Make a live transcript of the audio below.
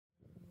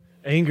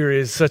Anger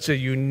is such a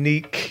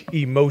unique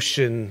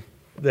emotion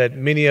that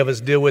many of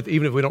us deal with,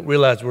 even if we don't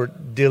realize we're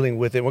dealing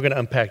with it. We're going to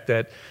unpack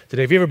that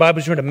today. If you have your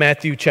Bibles, turn to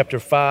Matthew chapter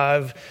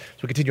 5. So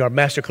we continue our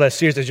Masterclass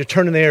series. As you're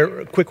turning there,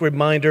 a quick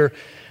reminder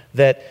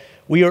that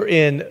we are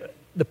in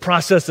the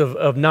process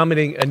of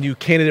nominating a new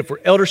candidate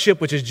for eldership,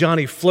 which is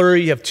Johnny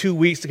Fleury. You have 2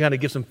 weeks to kind of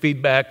give some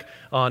feedback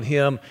on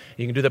him.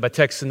 You can do that by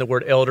texting the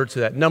word elder to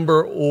that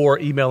number or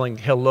emailing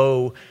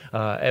hello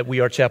at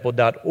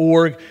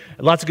wearechapel.org.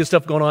 Lots of good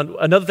stuff going on.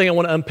 Another thing I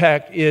want to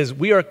unpack is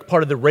we are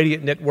part of the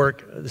Radiant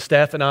Network. The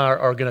staff and I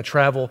are going to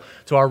travel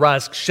to our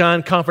Rise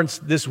Shine conference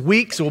this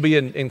week, so we'll be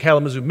in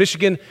Kalamazoo,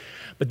 Michigan.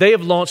 But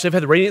they've had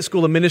the Radiant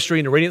School of Ministry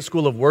and the Radiant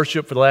School of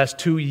Worship for the last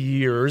 2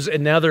 years,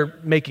 and now they're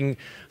making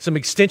some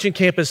extension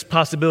campus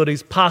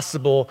possibilities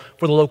possible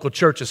for the local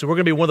churches. So we're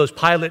going to be one of those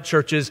pilot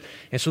churches,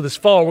 and so this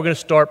fall we're going to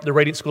start the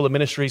Radiant School of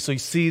Ministry. So you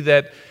see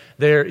that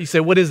there, you say,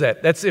 what is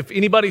that? That's if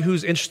anybody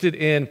who's interested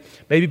in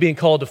maybe being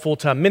called to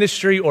full-time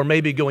ministry or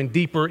maybe going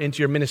deeper into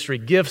your ministry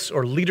gifts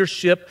or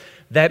leadership,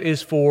 that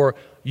is for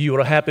you.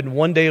 It'll happen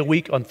 1 day a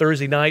week on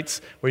Thursday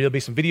nights where there'll be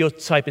some video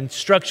type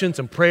instructions,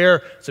 some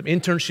prayer, some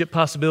internship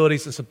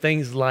possibilities, and some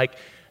things like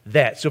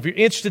that. So if you're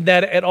interested in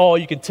that at all,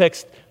 you can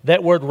text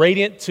that word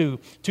Radiant to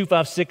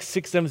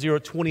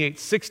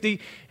 256-670-2860,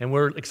 and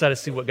we're excited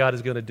to see what God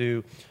is going to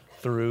do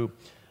through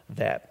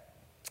that.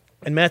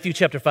 In Matthew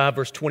chapter 5,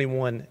 verse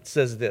 21, it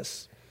says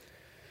this.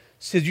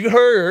 It says, you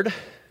have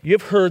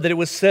heard that it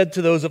was said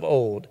to those of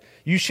old,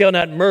 you shall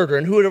not murder,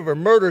 and whoever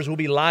murders will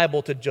be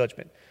liable to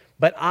judgment.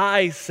 But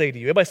I say to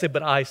you, everybody say,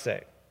 but I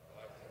say.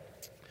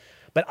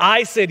 But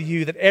I say to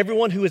you that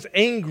everyone who is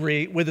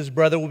angry with his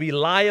brother will be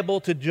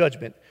liable to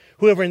judgment.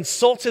 Whoever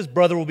insults his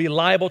brother will be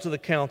liable to the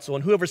council,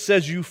 and whoever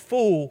says you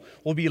fool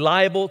will be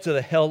liable to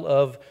the hell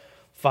of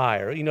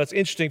fire. You know, it's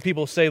interesting.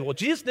 People say, well,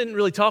 Jesus didn't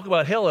really talk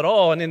about hell at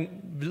all. And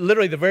then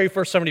literally the very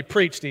first sermon he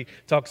preached, he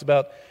talks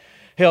about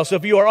hell. So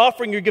if you are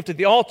offering your gift at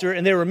the altar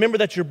and they remember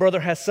that your brother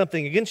has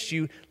something against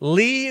you,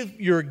 leave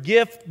your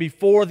gift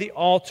before the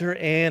altar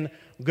and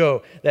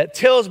go. That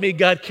tells me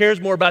God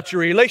cares more about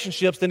your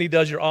relationships than he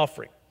does your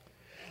offering.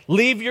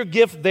 Leave your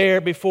gift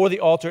there before the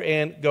altar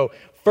and go.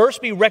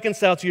 First be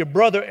reconciled to your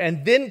brother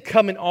and then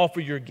come and offer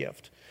your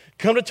gift.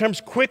 Come to terms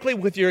quickly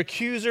with your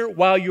accuser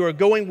while you are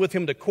going with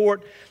him to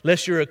court,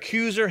 lest your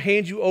accuser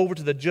hand you over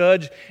to the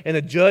judge and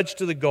the judge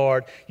to the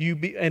guard, you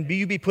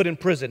be put in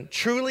prison.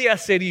 Truly I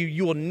say to you,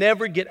 you will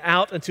never get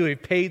out until you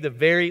pay the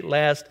very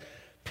last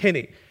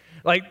penny.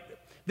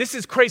 This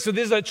is crazy. So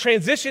there's a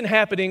transition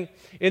happening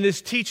in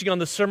this teaching on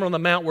the Sermon on the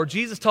Mount where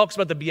Jesus talks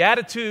about the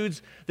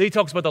Beatitudes, then he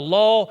talks about the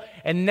law,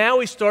 and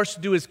now he starts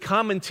to do his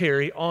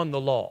commentary on the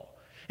law.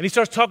 And he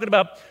starts talking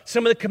about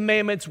some of the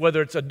commandments,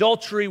 whether it's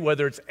adultery,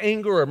 whether it's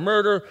anger or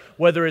murder,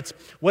 whether it's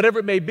whatever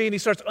it may be, and he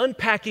starts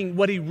unpacking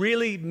what he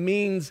really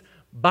means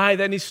by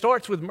that, and he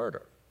starts with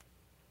murder,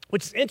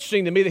 which is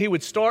interesting to me that he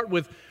would start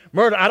with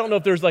murder. I don't know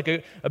if there's like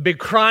a big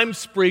crime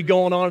spree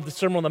going on at the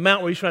Sermon on the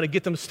Mount where he's trying to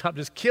get them to stop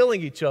just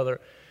killing each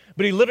other.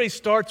 But he literally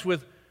starts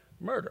with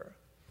murder.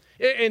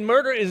 And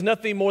murder is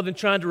nothing more than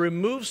trying to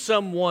remove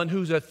someone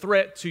who's a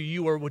threat to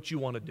you or what you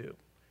want to do.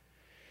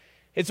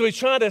 And so he's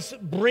trying to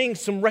bring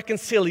some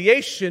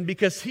reconciliation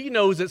because he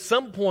knows at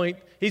some point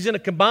he's going to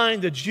combine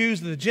the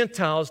Jews and the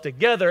Gentiles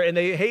together and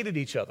they hated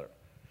each other.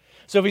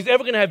 So if he's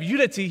ever going to have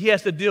unity, he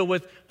has to deal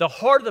with the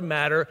heart of the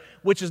matter,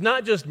 which is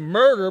not just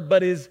murder,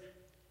 but is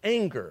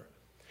anger.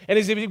 And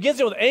as he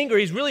begins with anger,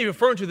 he's really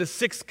referring to the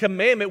sixth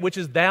commandment, which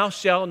is thou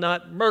shalt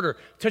not murder.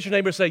 Touch your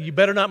neighbor and say, you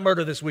better not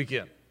murder this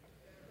weekend.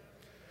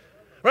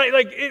 Right?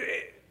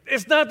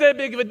 It's not that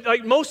big of a,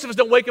 most of us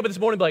don't wake up this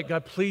morning and be like,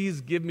 God,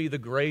 please give me the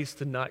grace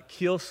to not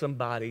kill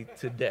somebody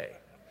today.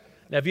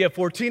 Now, if you have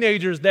 4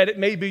 teenagers, that it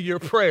may be your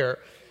prayer.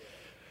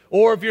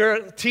 Or if you're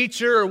a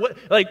teacher or what,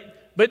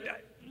 but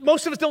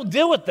most of us don't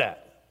deal with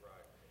that.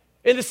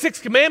 And the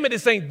sixth commandment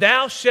is saying,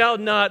 thou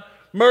shalt not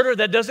murder.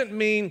 That doesn't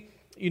mean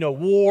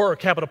war or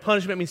capital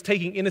punishment. It means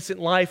taking innocent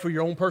life for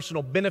your own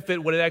personal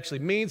benefit, what it actually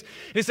means.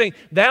 It's saying,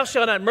 thou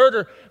shalt not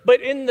murder.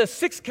 But in the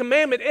sixth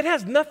commandment, it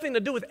has nothing to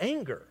do with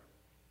anger.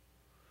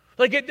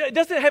 It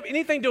doesn't have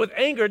anything to do with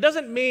anger. It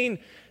doesn't mean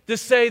to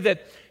say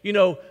that,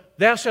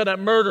 thou shalt not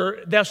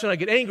murder, thou shalt not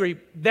get angry.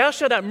 Thou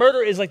shalt not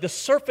murder is like the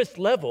surface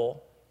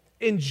level,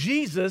 and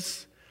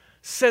Jesus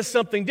says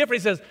something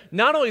different. He says,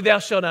 not only thou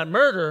shalt not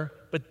murder,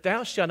 but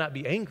thou shalt not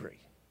be angry.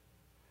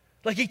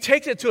 He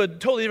takes it to a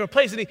totally different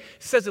place, and he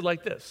says it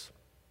like this.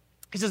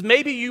 He says,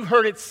 maybe you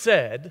heard it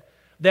said,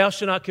 thou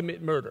shalt not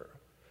commit murder.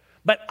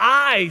 But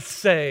I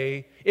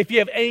say, if you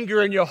have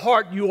anger in your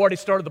heart, you already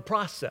started the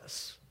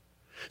process.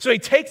 So he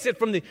takes it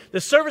from the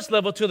service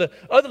level to the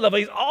other level.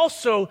 He's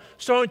also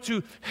starting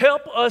to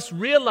help us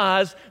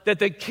realize that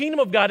the kingdom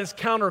of God is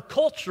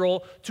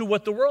countercultural to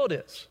what the world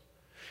is.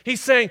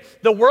 He's saying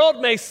the world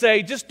may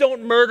say, just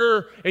don't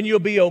murder and you'll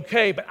be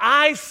okay. But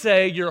I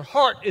say your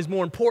heart is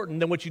more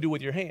important than what you do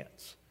with your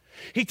hands.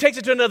 He takes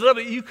it to another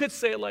level. You could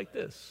say it like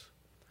this.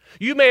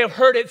 You may have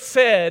heard it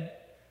said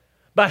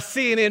by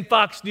CNN,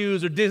 Fox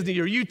News, or Disney,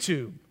 or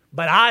YouTube,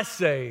 but I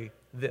say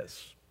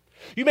this.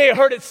 You may have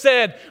heard it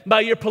said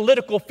by your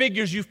political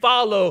figures you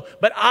follow,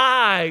 but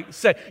I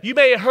say. You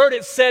may have heard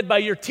it said by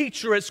your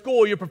teacher at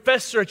school, your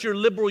professor at your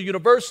liberal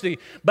university,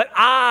 but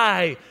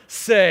I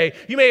say.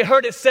 You may have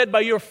heard it said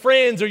by your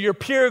friends or your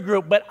peer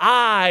group, but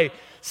I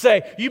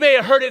say. You may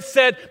have heard it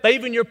said by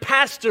even your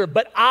pastor,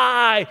 but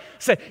I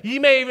say. You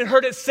may have even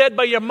heard it said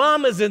by your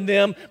mamas and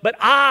them, but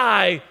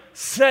I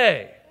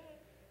say.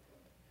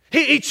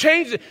 He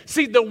changed it.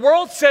 See, the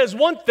world says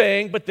one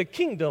thing, but the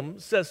kingdom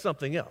says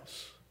something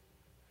else.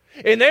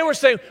 And they were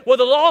saying, well,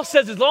 the law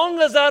says as long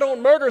as I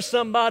don't murder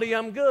somebody,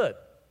 I'm good.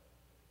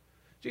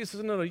 Jesus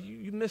says, no,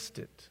 you missed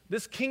it.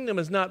 This kingdom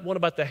is not one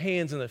about the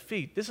hands and the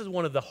feet. This is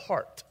one of the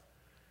heart.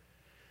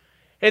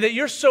 And that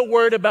you're so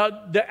worried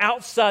about the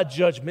outside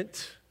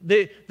judgment,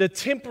 the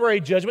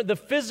temporary judgment, the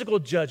physical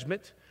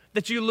judgment,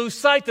 that you lose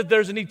sight that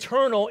there's an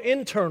eternal,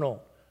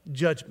 internal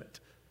judgment.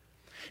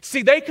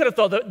 See, they could have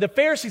thought, the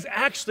Pharisees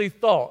actually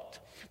thought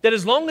that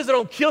as long as I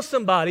don't kill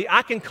somebody,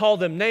 I can call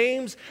them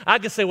names, I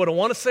can say what I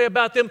want to say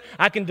about them,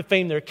 I can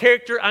defame their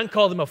character, I can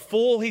call them a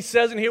fool, he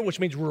says in here, which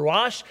means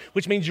ruash,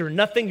 which means you're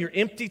nothing, you're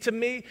empty to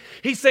me.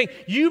 He's saying,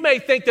 you may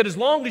think that as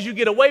long as you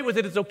get away with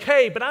it, it's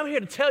okay, but I'm here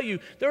to tell you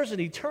there's an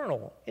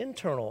eternal,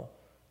 internal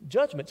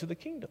judgment to the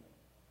kingdom.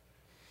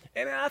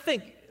 And I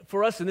think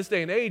for us in this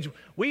day and age,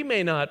 we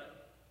may not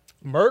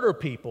murder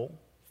people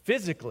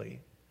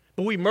physically,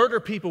 but we murder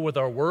people with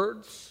our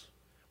words.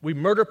 We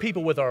murder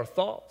people with our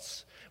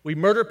thoughts. We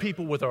murder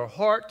people with our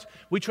heart.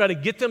 We try to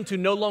get them to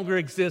no longer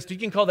exist. You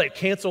can call that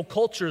cancel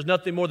culture is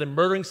nothing more than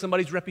murdering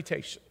somebody's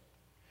reputation.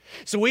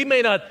 So we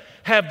may not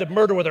have the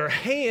murder with our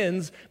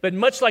hands, but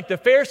much like the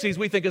Pharisees,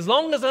 we think as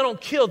long as I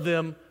don't kill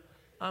them,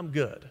 I'm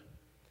good.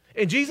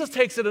 And Jesus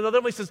takes it another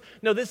way. He says,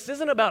 no, this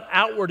isn't about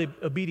outward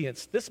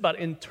obedience. This is about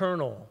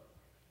internal,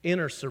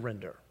 inner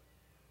surrender.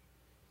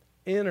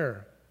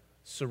 Inner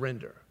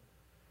surrender.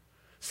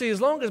 See,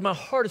 as long as my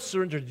heart is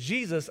surrendered to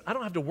Jesus, I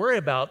don't have to worry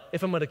about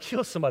if I'm going to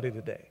kill somebody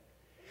today.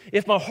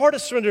 If my heart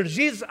is surrendered to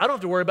Jesus, I don't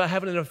have to worry about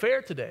having an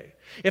affair today.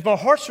 If my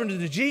heart's surrendered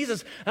to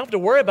Jesus, I don't have to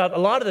worry about a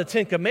lot of the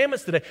 10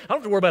 Commandments today. I don't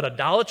have to worry about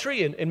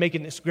idolatry and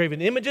making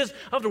graven images.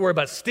 I don't have to worry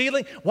about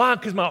stealing. Why?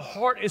 Because my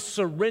heart is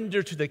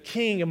surrendered to the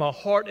King and my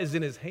heart is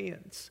in His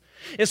hands.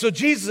 And so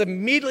Jesus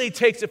immediately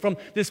takes it from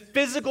this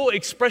physical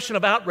expression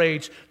of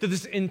outrage to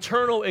this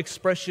internal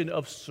expression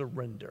of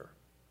surrender.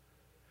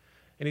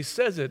 And He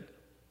says it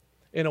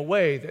in a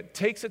way that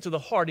takes it to the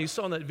heart. You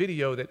saw in that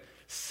video that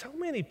so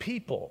many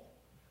people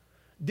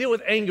deal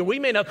with anger. We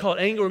may not call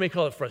it anger. We may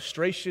call it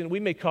frustration.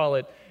 We may call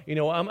it,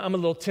 I'm a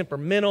little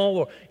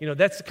temperamental, or,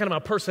 that's kind of my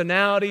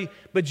personality.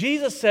 But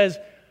Jesus says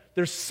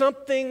there's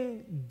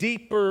something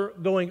deeper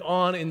going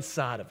on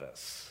inside of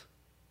us.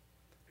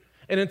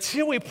 And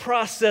until we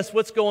process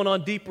what's going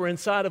on deeper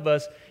inside of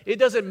us, it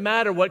doesn't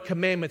matter what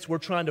commandments we're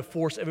trying to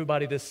force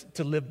everybody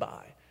to live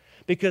by.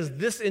 Because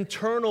this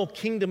internal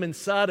kingdom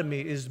inside of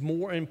me is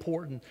more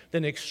important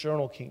than the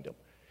external kingdom.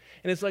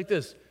 And it's like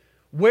this.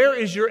 Where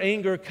is your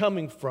anger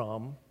coming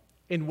from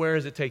and where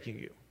is it taking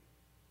you?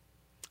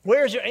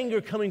 Where is your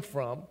anger coming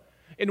from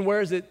and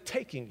where is it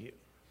taking you?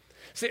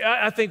 See,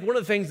 I think one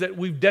of the things that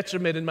we've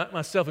detrimented,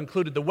 myself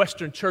included, the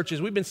Western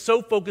churches, we've been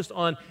so focused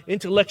on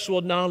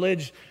intellectual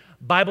knowledge,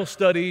 Bible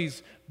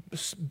studies,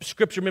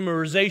 scripture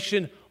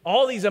memorization,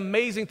 all these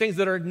amazing things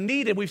that are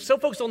needed. We've so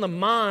focused on the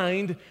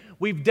mind,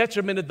 we've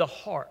detrimented the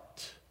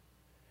heart.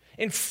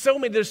 And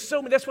there's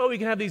so many, that's why we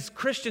can have these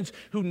Christians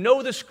who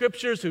know the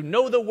scriptures, who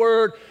know the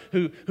word,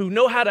 who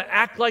know how to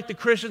act like the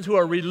Christians, who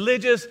are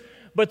religious,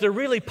 but they're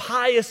really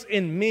pious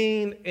and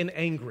mean and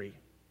angry.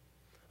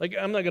 Like,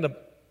 I'm not going to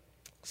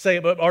say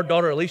it, but our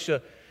daughter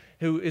Alicia,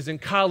 who is in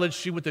college,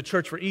 she went to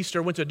church for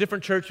Easter, went to a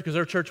different church because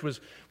her church was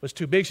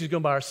too big. She was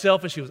going by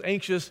herself and she was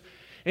anxious.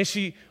 And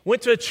she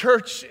went to a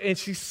church and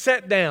she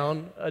sat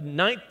down, a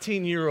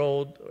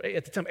 19-year-old,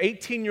 at the time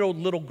 18-year-old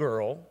little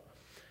girl,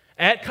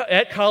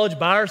 at college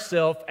by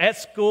herself, at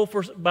school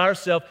by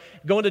herself,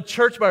 going to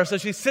church by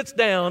herself. She sits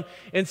down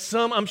and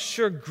some, I'm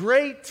sure,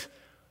 great,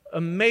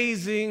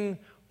 amazing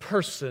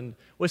person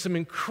with some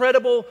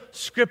incredible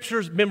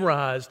scriptures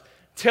memorized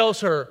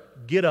tells her,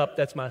 "Get up,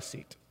 that's my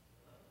seat."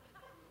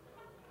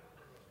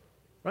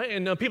 Right?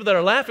 And people that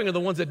are laughing are the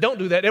ones that don't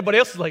do that. Everybody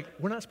else is like,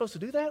 "We're not supposed to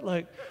do that?"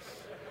 Like,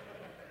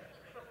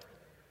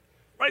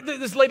 right?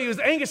 This lady was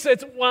angry,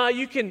 said, "Why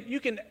you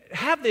can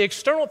have the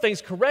external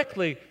things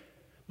correctly,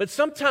 but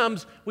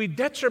sometimes we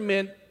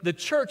detriment the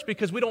church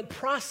because we don't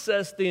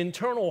process the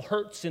internal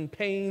hurts and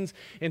pains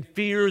and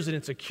fears and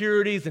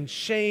insecurities and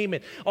shame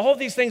and all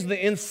these things on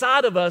the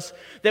inside of us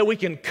that we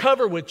can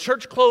cover with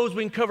church clothes,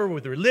 we can cover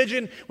with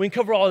religion, we can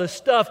cover all this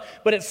stuff,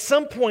 but at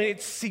some point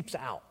it seeps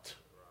out.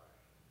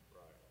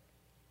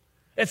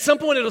 At some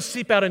point, it'll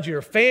seep out into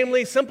your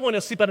family. Some point,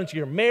 it'll seep out into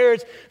your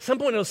marriage. Some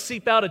point, it'll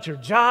seep out at your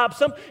job.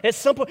 At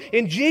some point,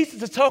 and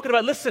Jesus is talking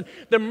about, listen,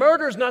 the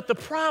murder is not the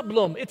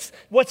problem. It's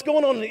what's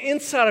going on the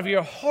inside of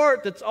your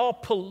heart that's all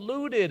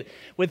polluted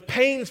with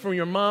pains from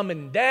your mom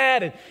and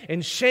dad,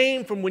 and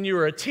shame from when you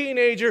were a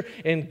teenager,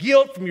 and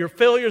guilt from your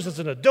failures as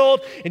an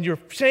adult, and your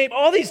shame.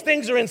 All these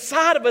things are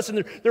inside of us,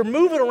 and they're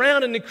moving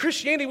around. And in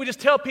Christianity, we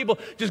just tell people,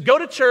 just go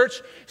to church,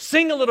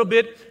 sing a little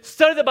bit,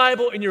 study the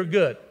Bible, and you're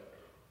good.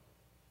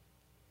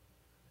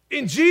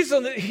 And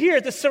Jesus here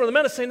at the Sermon on the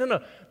Mount is saying,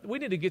 no, we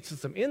need to get to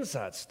some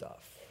inside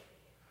stuff.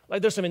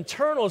 Like there's some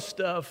internal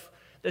stuff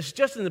that's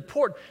just as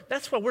important.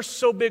 That's why we're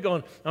so big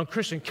on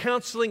Christian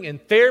counseling and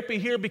therapy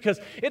here, because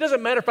it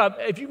doesn't matter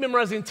if you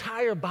memorize the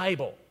entire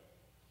Bible.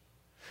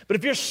 But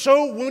if you're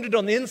so wounded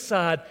on the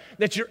inside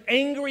that you're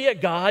angry at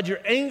God,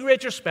 you're angry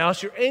at your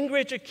spouse, you're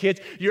angry at your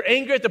kids, you're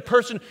angry at the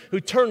person who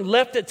turned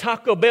left at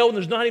Taco Bell and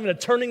there's not even a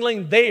turning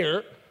lane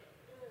there.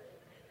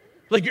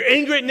 Like you're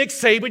angry at Nick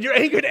Saban, you're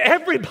angry at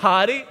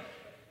everybody,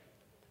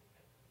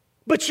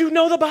 but you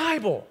know the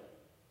Bible.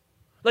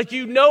 Like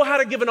you know how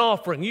to give an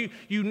offering,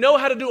 you know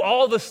how to do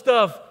all the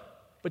stuff,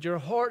 but your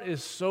heart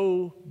is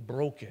so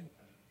broken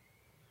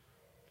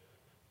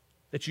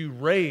that you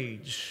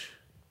rage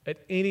at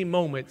any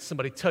moment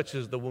somebody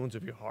touches the wounds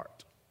of your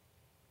heart.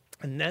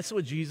 And that's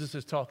what Jesus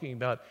is talking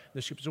about in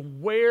the scripture. So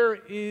where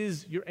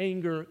is your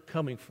anger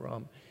coming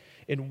from?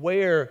 And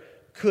where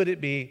could it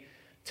be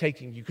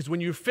taking you? Because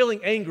when you're feeling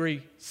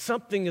angry,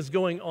 something is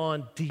going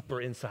on deeper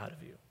inside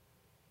of you.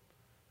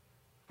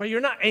 Right?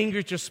 You're not angry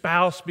at your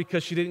spouse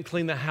because she didn't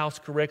clean the house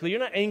correctly. You're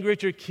not angry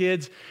at your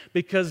kids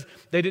because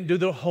they didn't do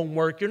their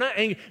homework. You're not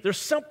angry. There's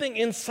something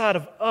inside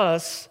of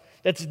us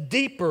that's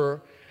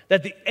deeper,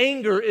 that the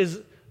anger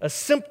is a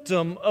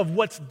symptom of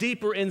what's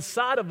deeper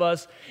inside of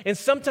us. And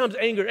sometimes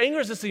anger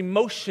is this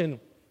emotion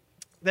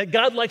that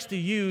God likes to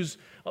use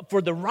for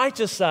the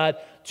righteous side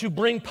to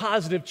bring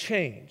positive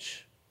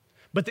change.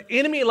 But the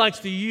enemy likes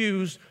to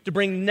use to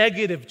bring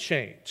negative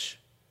change.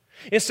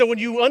 And so when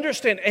you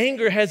understand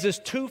anger has this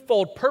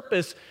twofold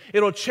purpose,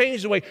 it'll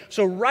change the way.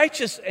 So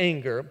righteous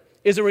anger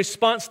is a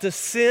response to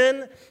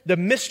sin, the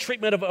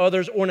mistreatment of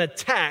others, or an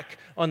attack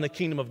on the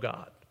kingdom of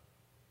God.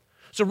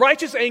 So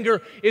righteous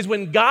anger is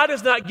when God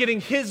is not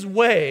getting his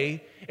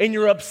way and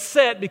you're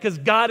upset because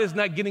God is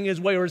not getting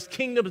his way or his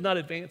kingdom is not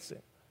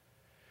advancing.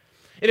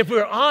 And if we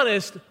were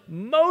honest,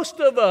 most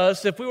of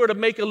us, if we were to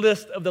make a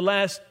list of the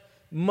last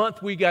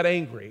month we got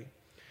angry,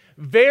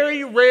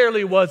 very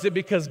rarely was it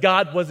because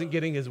God wasn't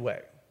getting his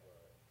way.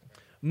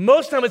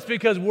 Most time it's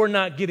because we're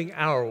not getting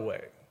our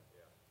way.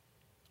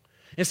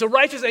 And so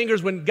righteous anger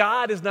is when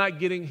God is not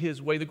getting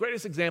his way. The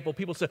greatest example,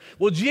 people say,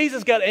 well,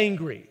 Jesus got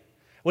angry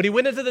when he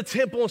went into the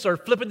temple and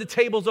started flipping the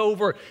tables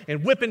over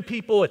and whipping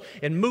people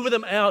and moving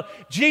them out.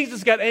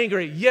 Jesus got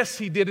angry. Yes,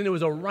 he did, and it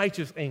was a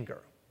righteous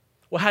anger.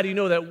 Well, how do you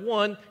know that?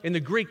 One, in the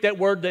Greek, that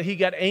word that he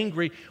got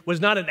angry was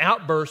not an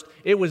outburst.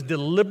 It was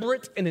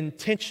deliberate and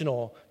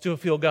intentional to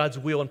fulfill God's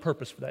will and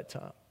purpose for that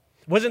time.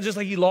 It wasn't just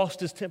like he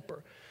lost his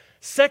temper.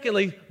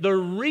 Secondly, the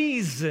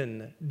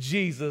reason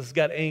Jesus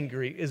got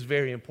angry is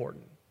very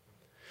important.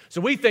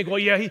 So we think, well,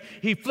 yeah,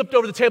 he flipped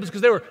over the tables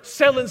because they were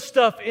selling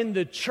stuff in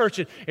the church,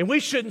 and we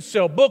shouldn't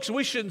sell books, and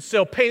we shouldn't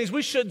sell paintings,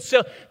 we shouldn't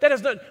sell. That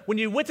is not, when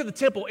you went to the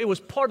temple, it was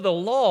part of the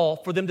law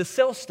for them to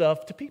sell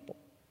stuff to people.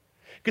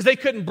 Because they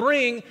couldn't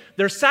bring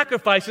their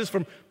sacrifices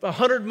from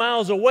 100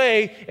 miles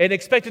away and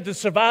expect it to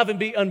survive and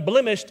be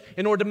unblemished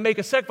in order to make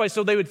a sacrifice.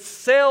 So they would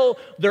sell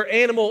their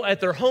animal at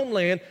their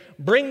homeland,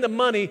 bring the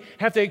money,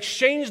 have to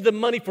exchange the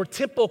money for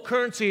temple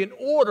currency in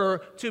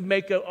order to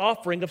make an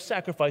offering of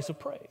sacrifice of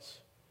praise.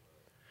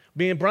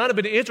 Being brought up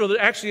in Israel,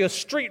 there's actually a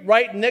street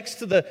right next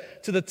to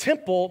the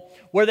temple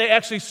where they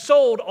actually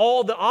sold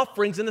all the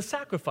offerings and the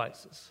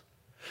sacrifices.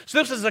 So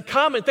this is a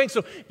common thing.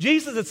 So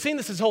Jesus had seen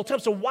this his whole time.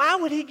 So why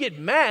would he get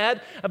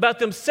mad about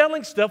them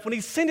selling stuff when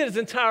he's seen it his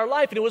entire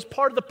life and it was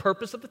part of the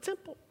purpose of the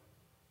temple?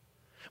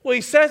 Well,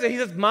 he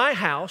says, my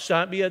house shall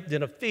not be a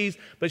den of thieves,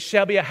 but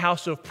shall be a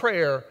house of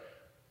prayer.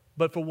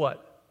 But for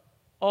what?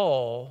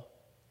 All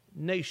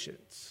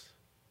nations.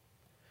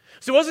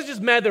 So he wasn't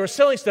just mad they were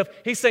selling stuff.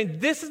 He's saying,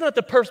 this is not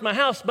the purpose of my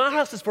house. My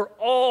house is for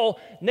all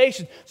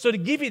nations. So to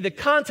give you the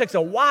context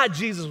of why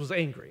Jesus was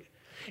angry,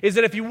 is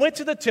that if you went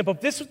to the temple,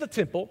 if this was the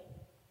temple,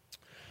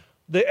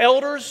 the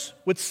elders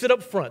would sit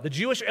up front. The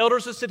Jewish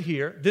elders would sit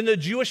here. Then the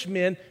Jewish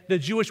men, the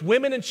Jewish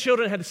women and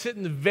children had to sit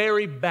in the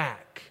very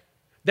back.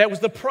 That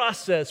was the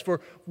process for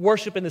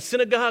worship in the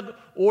synagogue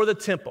or the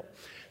temple.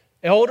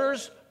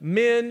 Elders,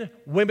 men,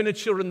 women, and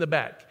children in the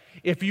back.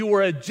 If you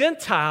were a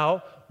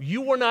Gentile,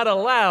 you were not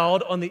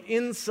allowed on the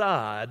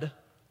inside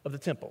of the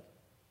temple.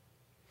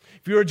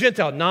 If you were a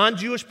Gentile,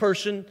 non-Jewish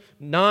person,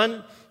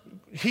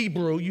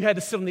 non-Hebrew, you had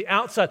to sit on the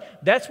outside.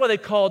 That's why they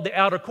called the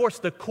outer courts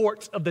the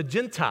courts of the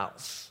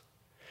Gentiles.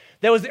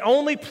 That was the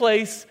only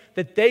place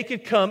that they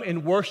could come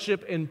and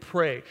worship and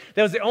pray.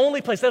 That was the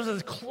only place. That was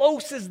as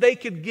close as they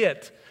could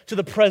get to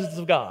the presence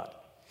of God.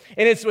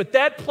 And it's with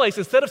that place,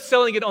 instead of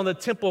selling it on the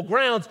temple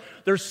grounds,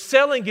 they're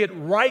selling it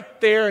right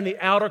there in the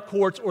outer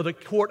courts or the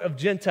court of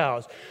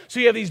Gentiles. So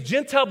you have these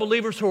Gentile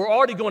believers who are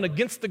already going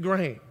against the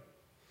grain.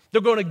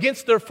 They're going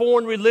against their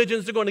foreign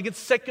religions. They're going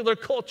against secular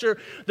culture.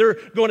 They're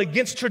going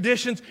against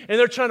traditions. And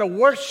they're trying to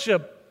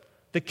worship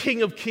the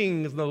King of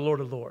Kings and the Lord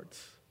of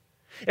Lords.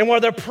 And while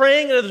they're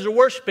praying and others are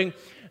worshiping,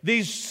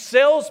 these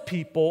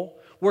salespeople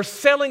were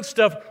selling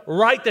stuff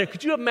right there.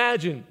 Could you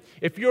imagine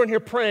if you're in here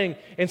praying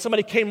and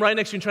somebody came right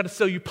next to you and tried to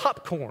sell you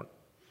popcorn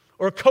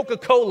or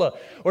Coca-Cola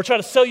or try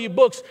to sell you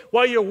books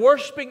while you're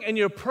worshiping and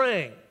you're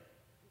praying?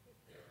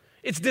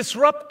 It's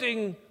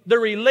disrupting the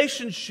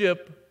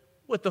relationship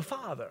with the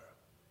Father.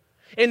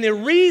 And the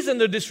reason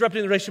they're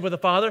disrupting the relationship with the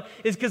Father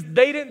is because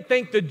they didn't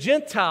think the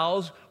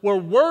Gentiles were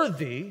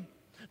worthy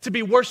to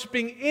be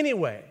worshiping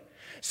anyway.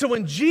 So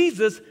when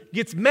Jesus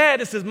gets mad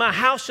and says, my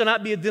house shall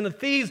not be a den of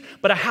thieves,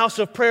 but a house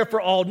of prayer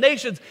for all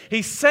nations,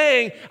 he's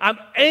saying, I'm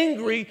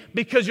angry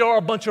because y'all are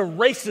a bunch of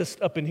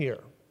racists up in here.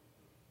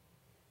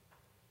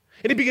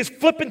 And he begins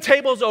flipping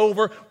tables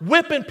over,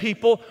 whipping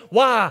people.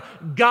 Why?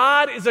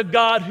 God is a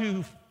God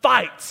who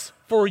fights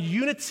for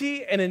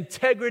unity and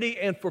integrity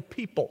and for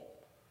people.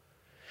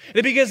 And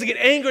he begins to get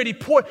angry and he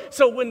pours.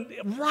 So when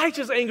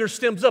righteous anger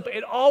stems up,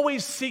 it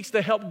always seeks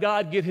to help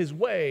God get his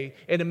way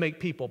and to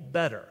make people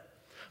better.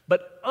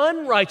 But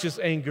unrighteous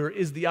anger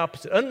is the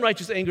opposite.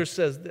 Unrighteous anger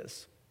says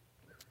this.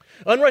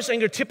 Unrighteous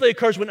anger typically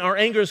occurs when our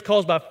anger is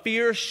caused by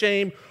fear,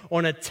 shame, or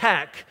an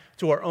attack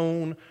to our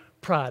own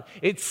pride.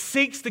 It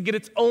seeks to get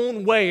its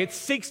own way. It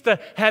seeks to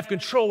have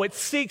control. It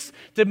seeks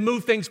to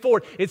move things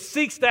forward. It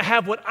seeks to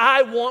have what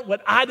I want,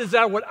 what I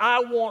desire, what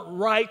I want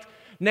right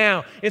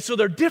now. And so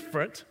they're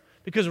different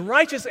because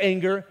righteous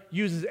anger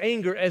uses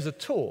anger as a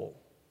tool,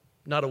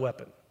 not a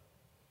weapon.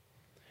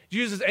 It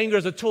uses anger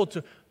as a tool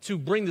to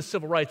bring the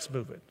civil rights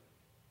movement,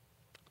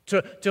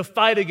 to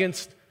fight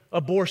against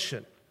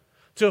abortion,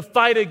 to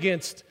fight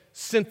against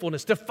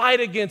sinfulness, to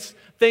fight against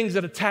things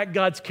that attack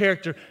God's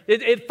character.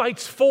 It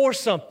fights for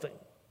something.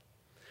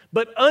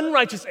 But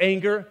unrighteous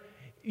anger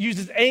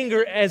uses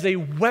anger as a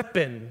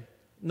weapon,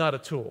 not a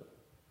tool.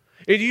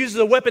 It uses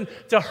a weapon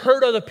to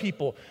hurt other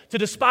people, to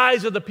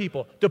despise other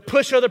people, to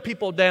push other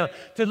people down,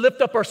 to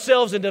lift up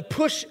ourselves and to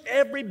push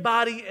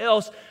everybody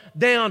else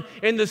down.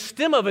 And the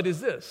stem of it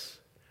is this: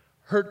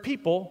 hurt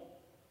people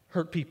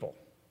hurt people.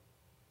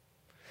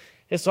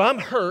 And so I'm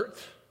hurt.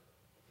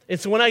 And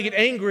so when I get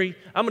angry,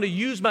 I'm going to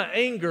use my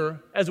anger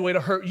as a way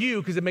to hurt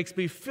you because it makes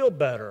me feel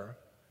better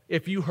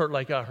if you hurt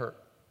like I hurt.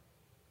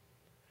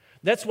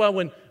 That's why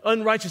when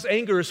unrighteous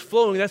anger is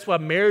flowing, that's why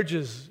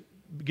marriages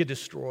get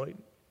destroyed.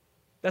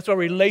 That's why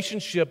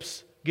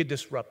relationships get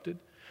disrupted.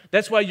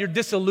 That's why you're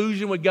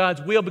disillusioned with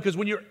God's will, because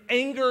when you're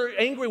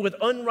angry with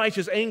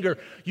unrighteous anger,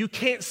 you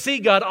can't see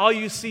God. All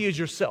you see is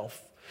yourself.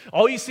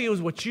 All you see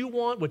is what you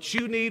want, what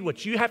you need,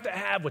 what you have to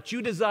have, what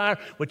you desire,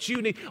 what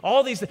you need.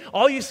 All these things.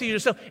 All you see is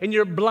yourself, and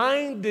you're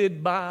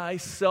blinded by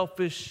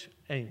selfish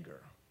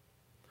anger.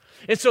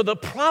 And so the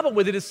problem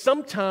with it is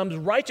sometimes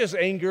righteous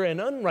anger and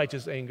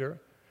unrighteous anger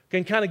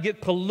can kind of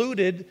get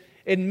polluted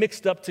and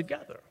mixed up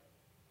together.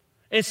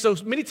 And so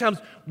many times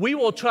we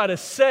will try to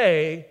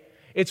say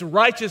it's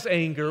righteous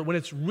anger when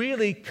it's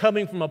really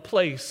coming from a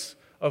place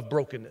of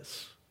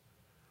brokenness.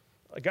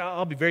 Like,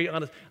 I'll be very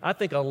honest. I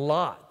think a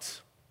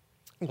lot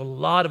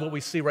of what we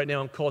see right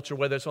now in culture,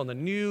 whether it's on the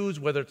news,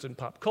 whether it's in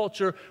pop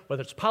culture,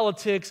 whether it's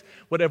politics,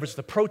 whatever it's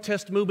the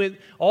protest movement,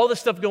 all this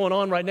stuff going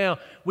on right now,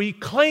 we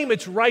claim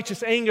it's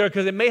righteous anger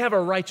because it may have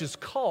a righteous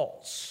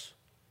cause.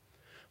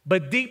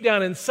 But deep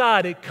down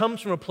inside, it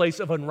comes from a place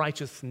of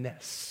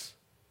unrighteousness.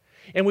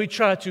 And we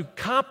try to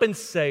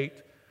compensate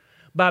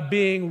by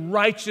being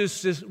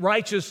righteous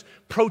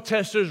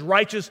protesters,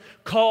 righteous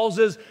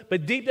causes.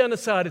 But deep down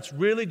inside, it's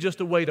really just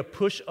a way to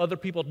push other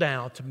people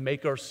down to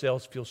make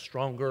ourselves feel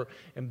stronger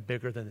and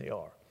bigger than they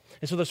are.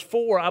 And so there's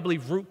 4, I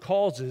believe, root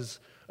causes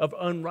of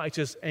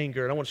unrighteous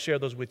anger. And I want to share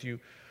those with you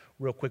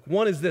real quick.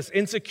 One is this: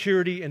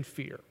 insecurity and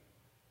fear.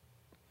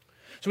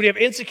 So when you have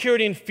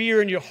insecurity and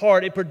fear in your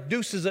heart, it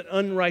produces an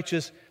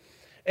unrighteous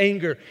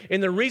anger.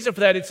 And the reason for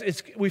that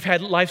is we've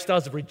had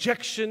lifestyles of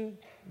rejection.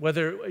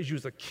 Whether as you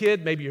was a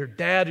kid, maybe your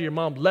dad or your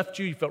mom left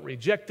you, you felt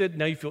rejected,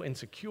 now you feel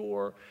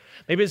insecure.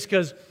 Maybe it's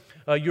because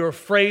you're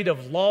afraid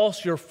of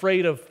loss, you're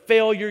afraid of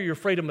failure, you're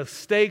afraid of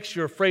mistakes,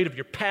 you're afraid of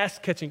your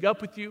past catching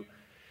up with you.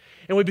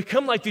 And we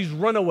become like these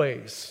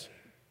runaways.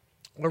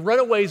 Where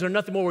runaways are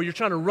nothing more where you're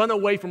trying to run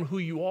away from who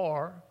you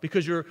are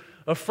because you're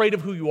afraid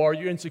of who you are,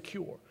 you're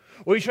insecure.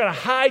 Or you try to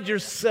hide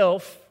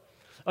yourself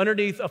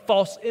underneath a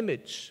false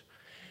image.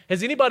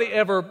 Has anybody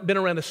ever been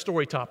around a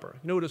story topper?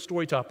 You know what a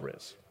story topper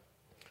is?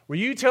 Where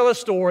you tell a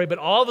story, but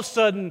all of a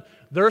sudden,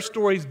 their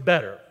story's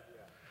better.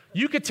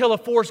 You could tell a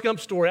Forrest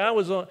Gump story.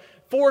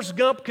 Forrest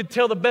Gump could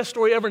tell the best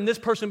story ever, and this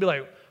person would be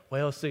like,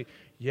 well, let's see,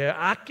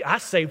 yeah, I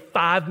saved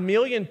 5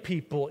 million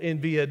people in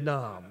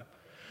Vietnam.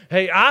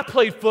 Hey, I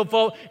played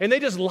football, and they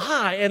just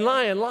lie and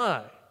lie and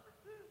lie.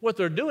 What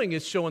they're doing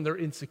is showing they're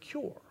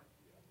insecure.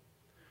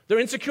 They're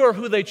insecure of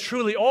who they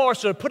truly are,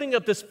 so they're putting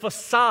up this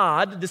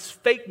facade, this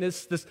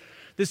fakeness, this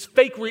this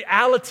fake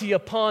reality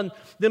upon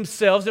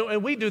themselves.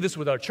 And we do this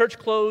with our church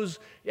clothes.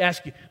 You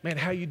ask you, man,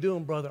 how you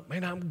doing, brother?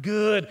 Man, I'm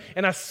good.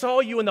 And I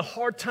saw you in the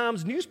Hard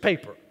Times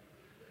newspaper.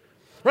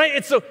 Right?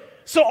 And so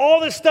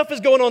all this stuff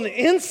is going on the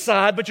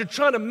inside, but you're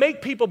trying to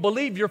make people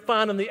believe you're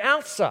fine on the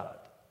outside.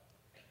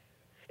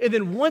 And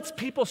then once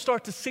people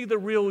start to see the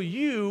real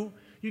you,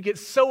 you get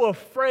so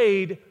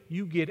afraid,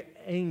 you get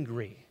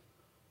angry.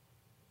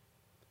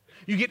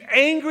 You get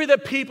angry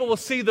that people will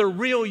see the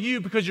real you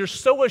because you're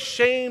so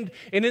ashamed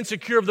and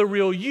insecure of the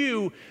real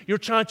you. You're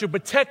trying to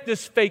protect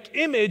this fake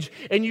image,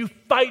 and you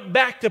fight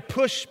back to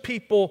push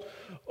people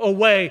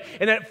away.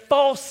 And that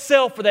false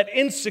self or that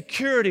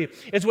insecurity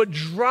is what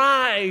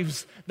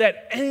drives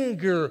that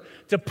anger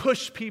to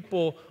push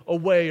people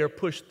away or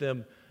push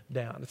them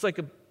down. It's like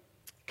a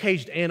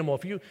caged animal.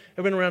 If you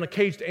have been around a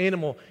caged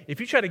animal, if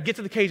you try to get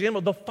to the caged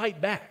animal, they'll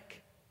fight back.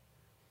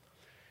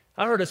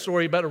 I heard a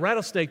story about a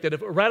rattlesnake, that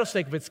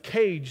if it's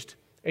caged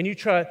and you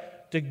try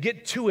to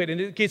get to it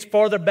and it gets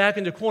farther back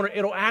in the corner,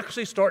 it'll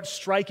actually start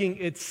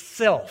striking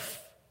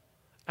itself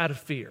out of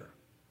fear.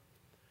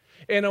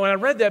 And when I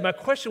read that, my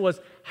question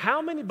was,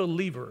 how many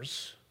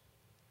believers,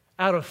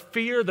 out of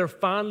fear they're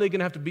finally going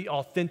to have to be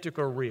authentic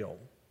or real?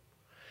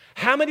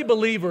 How many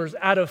believers,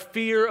 out of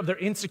fear of their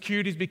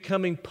insecurities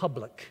becoming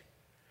public,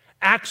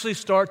 actually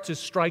start to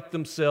strike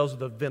themselves with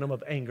the venom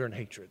of anger and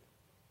hatred?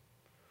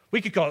 We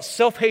could call it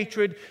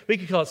self-hatred, we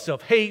could call it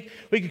self-hate,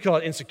 we could call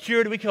it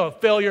insecurity, we could call it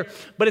failure,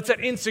 but it's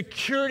that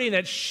insecurity and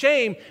that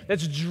shame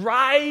that's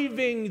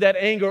driving that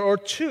anger, or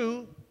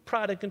two,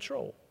 pride and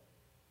control.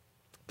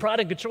 Pride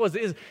and control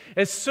is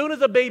as soon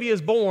as a baby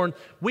is born,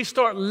 we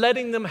start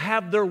letting them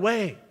have their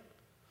way.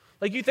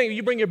 Like you think,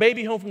 you bring your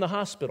baby home from the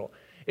hospital.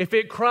 If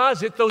it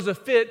cries, it throws a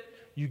fit,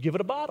 you give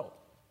it a bottle.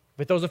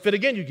 If it throws a fit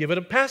again, you give it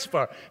a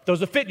pacifier. If it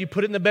throws a fit, you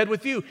put it in the bed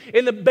with you.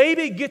 And the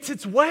baby gets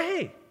its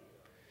way.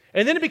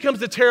 And then it becomes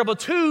the terrible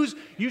twos.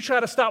 You try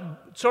to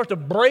start to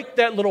break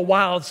that little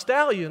wild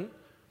stallion,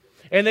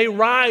 and they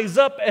rise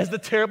up as the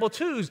terrible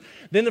twos.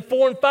 Then the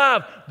 4 and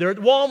 5, they're at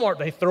Walmart.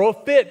 They throw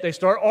a fit. They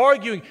start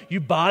arguing. You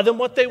buy them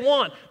what they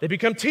want. They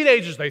become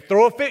teenagers. They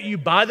throw a fit. You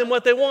buy them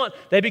what they want.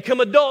 They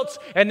become adults,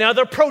 and now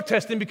they're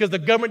protesting because the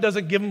government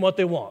doesn't give them what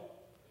they want.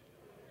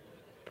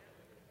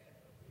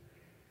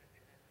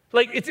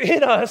 Like, it's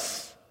in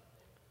us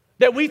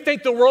that we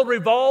think the world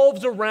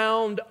revolves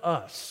around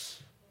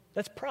us.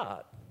 That's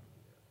pride.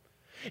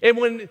 And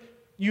when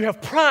you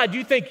have pride,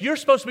 you think you're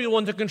supposed to be the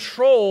one to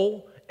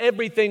control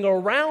everything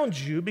around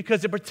you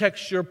because it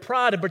protects your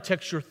pride, it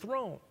protects your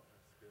throne.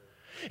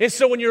 And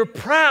so when you're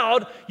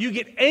proud, you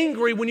get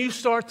angry when you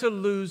start to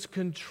lose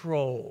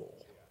control.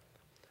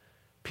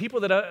 People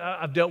that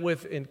I've dealt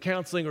with in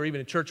counseling or even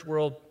in church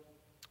world,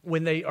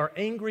 when they are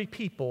angry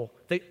people,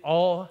 they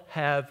all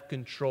have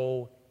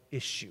control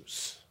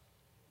issues.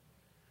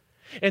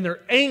 And they're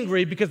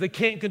angry because they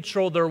can't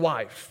control their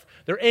wife.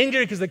 They're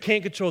angry because they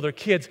can't control their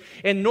kids.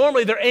 And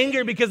normally they're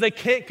angry because they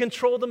can't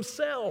control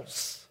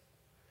themselves.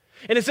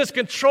 And it's this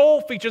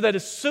control feature that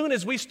as soon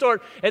as we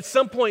start at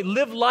some point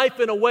live life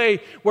in a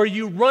way where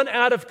you run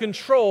out of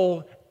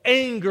control,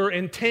 anger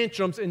and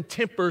tantrums and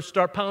tempers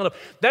start piling up.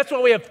 That's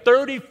why we have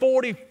 30,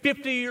 40,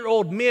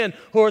 50-year-old men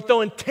who are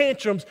throwing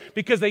tantrums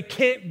because they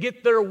can't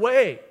get their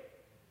way.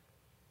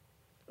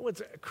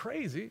 What's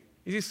crazy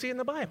is you see in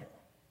the Bible,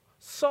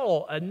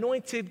 Saul,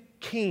 anointed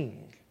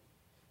king.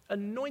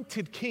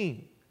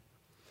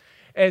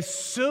 As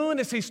soon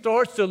as he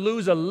starts to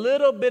lose a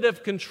little bit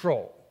of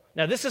control.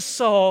 Now, this is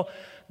Saul.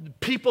 The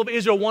people of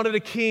Israel wanted a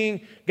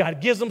king.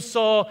 God gives them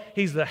Saul.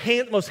 He's the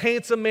most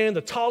handsome man, the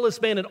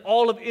tallest man in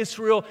all of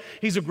Israel.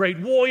 He's a great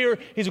warrior.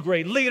 He's a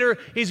great leader.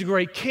 He's a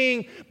great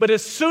king. But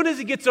as soon as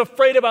he gets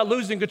afraid about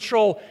losing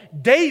control,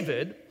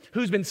 David,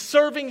 who's been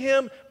serving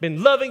him,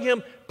 been loving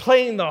him,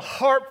 playing the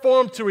harp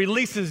for him to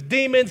release his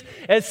demons,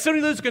 as soon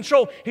as he loses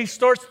control, he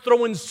starts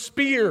throwing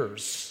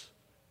spears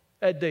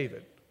at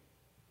David.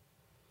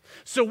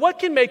 So what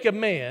can make a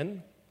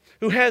man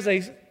who has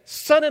a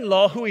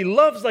son-in-law who he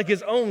loves like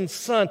his own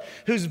son,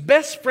 who's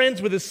best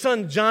friends with his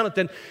son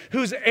Jonathan,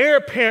 who's heir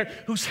apparent,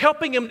 who's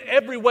helping him in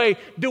every way,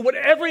 do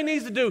whatever he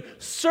needs to do,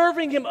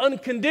 serving him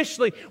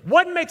unconditionally,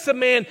 what makes a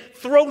man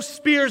throw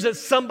spears at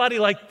somebody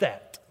like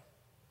that?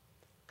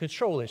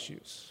 Control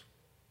issues.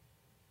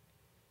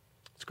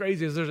 It's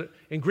crazy.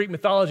 In Greek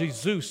mythology,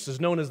 Zeus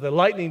is known as the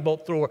lightning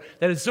bolt thrower,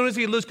 that as soon as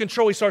he loses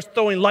control, he starts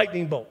throwing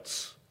lightning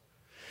bolts.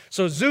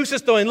 So Zeus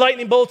is throwing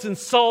lightning bolts and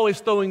Saul is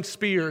throwing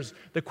spears.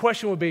 The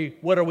question would be,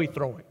 what are we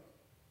throwing?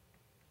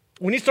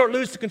 When you start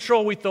losing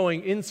control, are we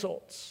throwing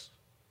insults?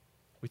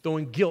 Are we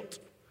throwing guilt?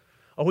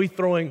 Are we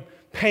throwing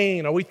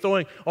pain? Are we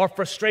throwing our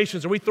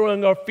frustrations? Are we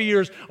throwing our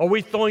fears? Are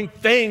we throwing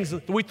things?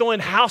 Are we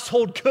throwing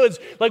household goods?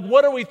 Like,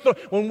 what are we throwing?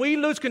 When we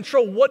lose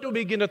control, what do we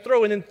begin to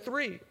throw? And then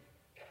 3,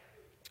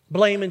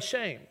 blame and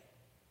shame.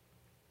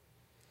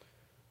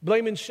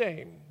 Blame and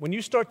shame. When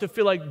you start to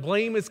feel like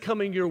blame is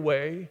coming your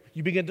way,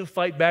 you begin to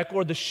fight back,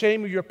 or the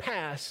shame of your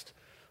past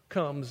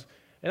comes,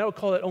 and I would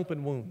call it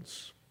open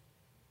wounds.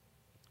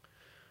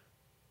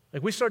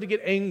 Like we start to get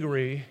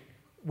angry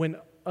when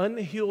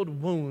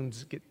unhealed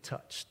wounds get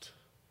touched.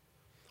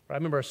 I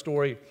remember a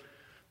story.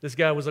 This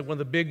guy was like one of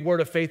the big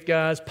Word of Faith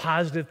guys,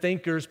 positive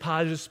thinkers,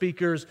 positive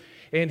speakers,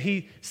 and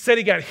he said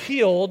he got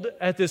healed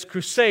at this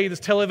crusade. This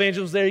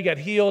televangelist was there. He got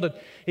healed, and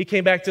he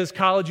came back to his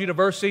college,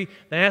 university.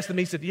 They asked him,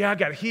 he said, yeah, I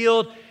got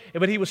healed,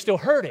 but he was still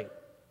hurting.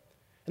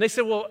 And they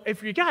said, well,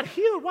 if you got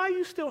healed, why are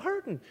you still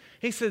hurting?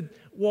 He said,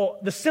 well,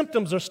 the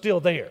symptoms are still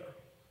there.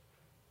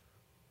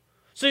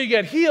 So you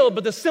got healed,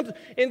 but the symptoms,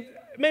 and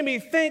it made me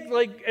think,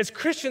 like, as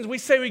Christians, we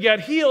say we got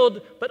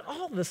healed, but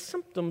all the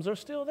symptoms are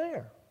still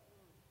there.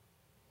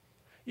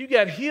 You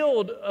got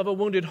healed of a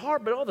wounded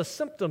heart, but all the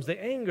symptoms,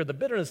 the anger, the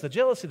bitterness, the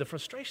jealousy, the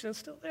frustration is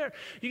still there.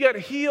 You got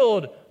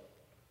healed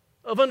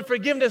of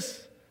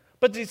unforgiveness,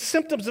 but the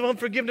symptoms of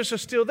unforgiveness are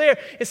still there.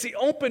 It's the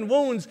open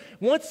wounds.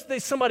 Once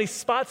somebody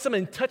spots them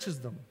and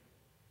touches them,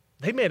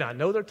 they may not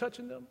know they're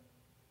touching them.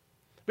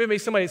 Maybe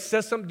somebody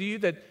says something to you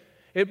that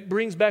it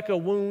brings back a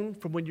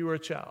wound from when you were a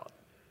child.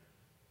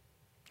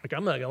 Like,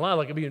 I'm not going to lie,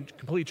 like, I'm being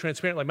completely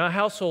transparent. Like, my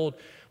household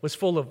was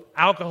full of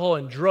alcohol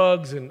and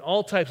drugs and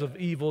all types of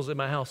evils in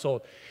my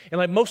household. And,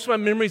 like, most of my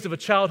memories of a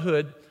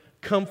childhood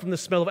come from the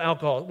smell of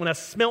alcohol. When I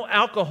smell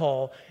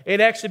alcohol, it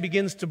actually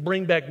begins to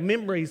bring back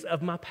memories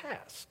of my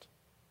past.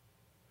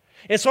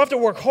 And so I have to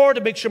work hard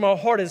to make sure my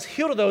heart is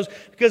healed of those,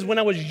 because when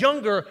I was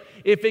younger,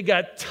 if it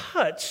got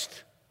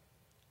touched,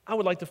 I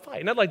would like to fight.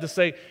 And I'd like to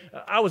say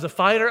I was a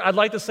fighter. I'd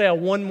like to say I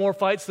won more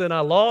fights than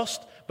I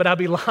lost, but I'd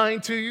be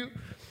lying to you.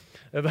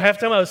 Half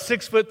the time I was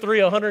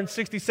 6'3",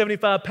 160,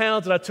 75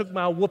 pounds, and I took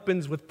my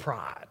whoopings with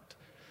pride.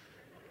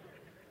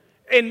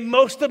 And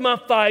most of my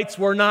fights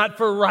were not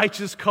for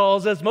righteous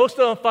causes. Most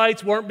of my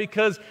fights weren't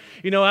because,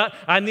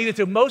 I needed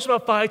to. Most of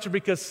my fights were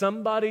because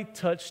somebody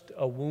touched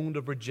a wound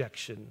of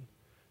rejection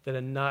that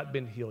had not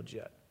been healed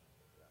yet.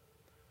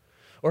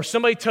 Or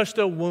somebody touched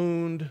a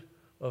wound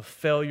of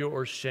failure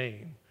or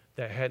shame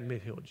that hadn't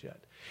been healed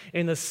yet.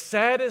 And the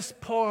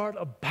saddest part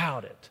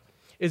about it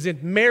is in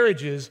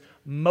marriages,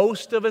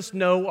 most of us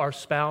know our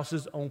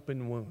spouse's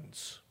open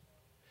wounds.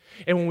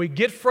 And when we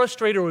get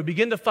frustrated or we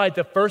begin to fight,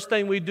 the first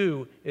thing we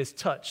do is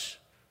touch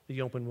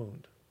the open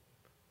wound.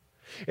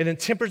 And then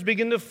tempers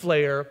begin to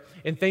flare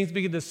and things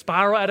begin to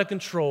spiral out of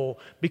control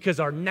because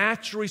our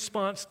natural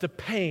response to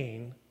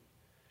pain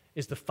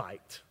is to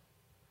fight.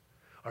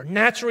 Our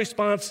natural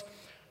response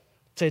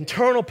to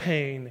internal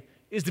pain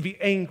is to be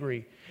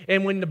angry.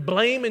 And when the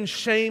blame and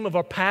shame of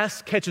our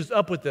past catches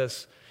up with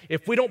us,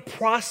 if we don't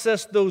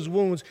process those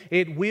wounds,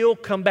 it will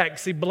come back.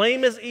 See,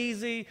 blame is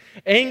easy,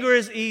 anger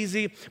is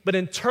easy, but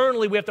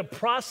internally we have to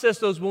process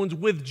those wounds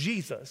with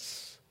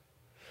Jesus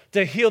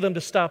to heal them,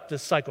 to stop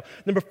this cycle.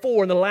 Number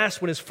 4, and the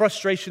last one, is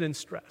frustration and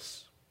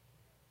stress.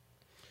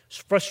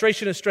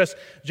 Frustration and stress.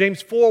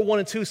 James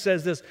 4:1-2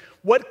 says this: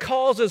 what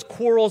causes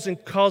quarrels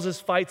and causes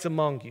fights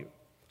among you?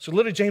 So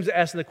literally James is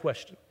asking the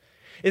question.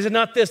 Is it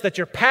not this, that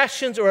your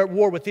passions are at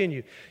war within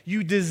you?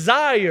 You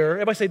desire,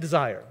 everybody say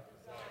desire.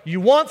 You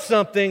want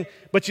something,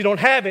 but you don't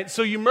have it,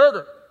 so you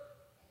murder.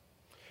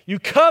 You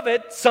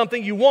covet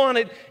something, you want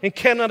it, and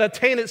cannot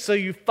attain it, so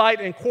you fight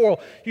and quarrel.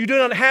 You do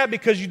not have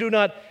because you do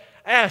not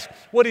ask.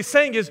 What he's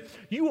saying is,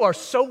 you are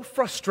so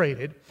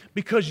frustrated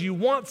because you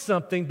want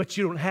something, but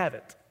you don't have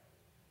it.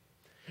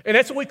 And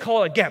that's what we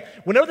call a gap.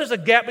 Whenever there's a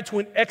gap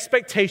between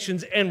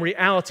expectations and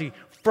reality,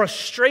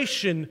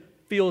 frustration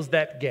fills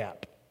that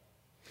gap.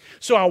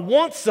 So I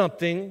want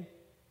something,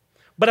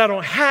 but I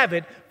don't have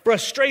it.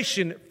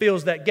 Frustration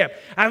fills that gap.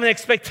 I have an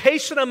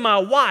expectation of my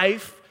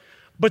wife,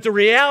 but the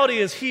reality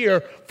is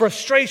here.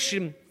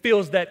 Frustration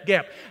fills that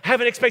gap. I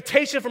have an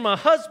expectation from my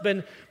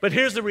husband, but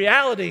here's the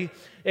reality.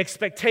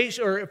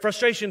 Expectation or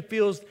frustration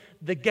fills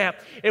the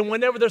gap. And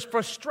whenever there's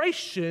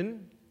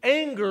frustration,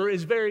 anger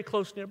is very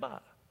close nearby.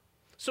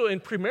 So in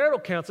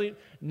premarital counseling,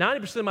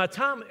 90% of my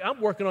time, I'm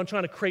working on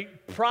trying to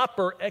create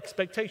proper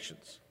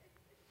expectations.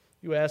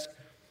 You ask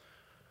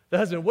the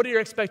husband, what are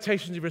your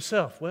expectations of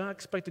yourself? Well, I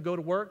expect to go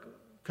to work,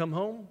 come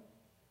home,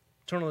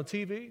 turn on the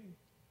TV,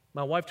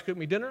 my wife to cook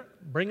me dinner,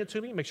 bring it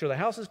to me, make sure the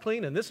house is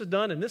clean, and this is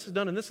done, and this is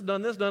done, and this is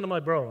done, this is done. I'm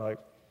like, bro,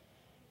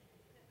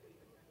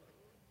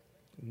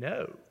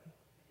 no.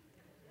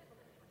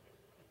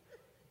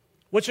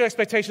 What's your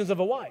expectations of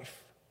a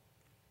wife?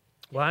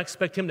 Well, I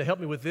expect him to help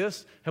me with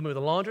this, help me with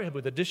the laundry, help me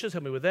with the dishes,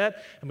 help me with that,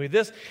 help me with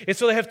this. And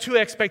so they have two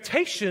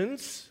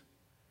expectations.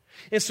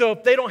 And so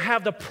if they don't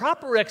have the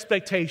proper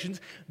expectations,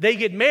 they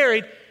get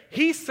married.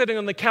 He's sitting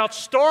on the couch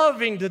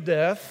starving to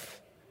death,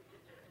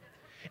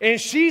 and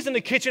she's in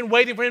the kitchen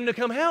waiting for him to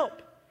come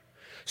help.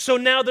 So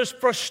now there's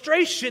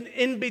frustration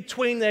in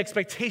between the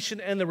expectation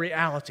and the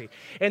reality.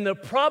 And the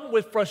problem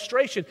with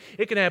frustration,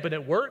 it can happen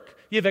at work.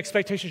 You have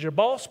expectations of your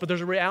boss, but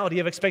there's a reality. You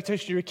have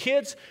expectations of your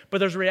kids, but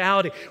there's a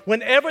reality.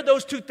 Whenever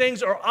those two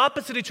things are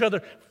opposite each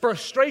other,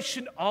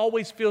 frustration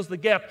always fills the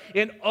gap.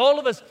 And all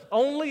of us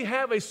only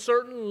have a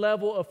certain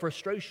level of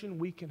frustration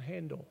we can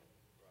handle.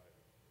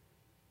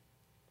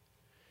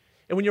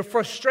 And when your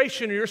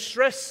frustration or your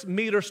stress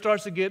meter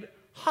starts to get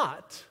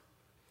hot,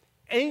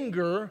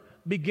 anger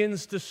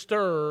begins to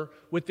stir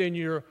within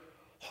your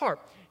heart.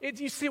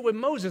 You see it with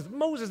Moses.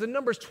 Moses in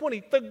Numbers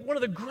 20, one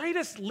of the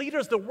greatest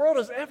leaders the world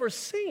has ever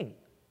seen.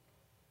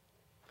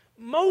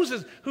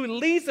 Moses, who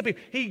leads the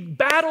people, he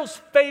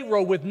battles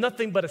Pharaoh with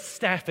nothing but a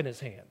staff in his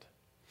hand.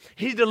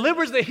 He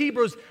delivers the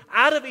Hebrews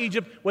out of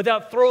Egypt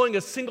without throwing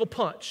a single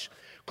punch.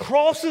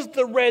 Crosses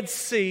the Red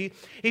Sea.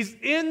 He's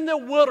in the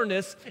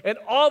wilderness, and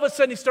all of a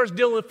sudden he starts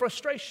dealing with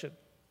frustration.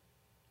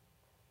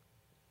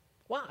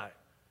 Why?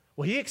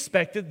 Well, he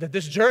expected that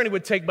this journey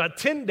would take about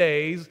 10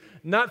 days,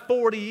 not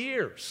 40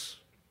 years.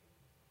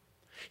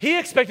 He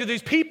expected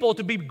these people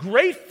to be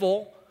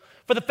grateful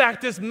for the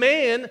fact this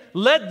man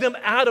led them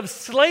out of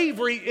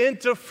slavery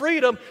into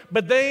freedom,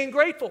 but they ain't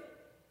grateful.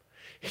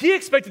 He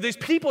expected these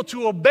people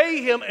to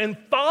obey him and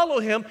follow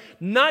him,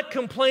 not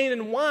complain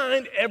and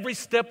whine every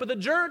step of the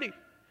journey.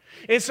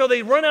 And so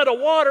they run out of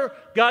water.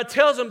 God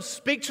tells them,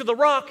 speak to the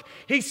rock.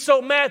 He's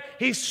so mad,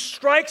 he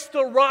strikes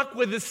the rock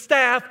with his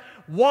staff.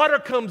 Water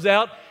comes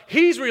out.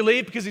 He's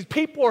relieved because these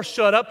people are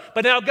shut up.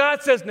 But now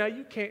God says, now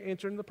you can't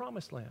enter into the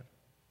promised land.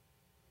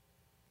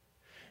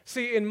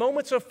 See, in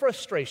moments of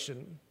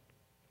frustration,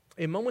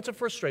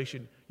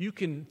 you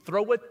can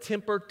throw a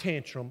temper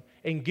tantrum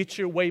and get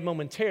your way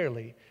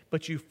momentarily,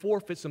 but you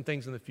forfeit some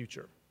things in the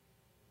future.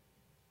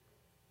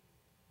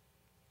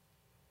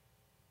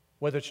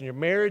 Whether it's in your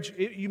marriage,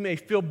 you may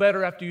feel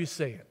better after you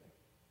say it,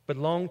 but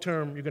long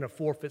term, you're going to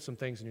forfeit some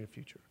things in your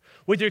future.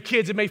 With your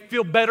kids, it may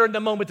feel better in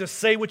the moment to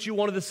say what you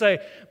wanted to say,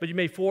 but you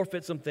may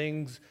forfeit some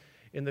things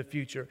in the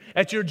future.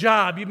 At your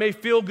job, you may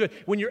feel good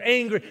when you're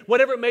angry,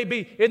 whatever it may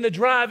be. In the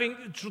driving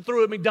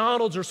through at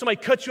McDonald's or somebody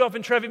cuts you off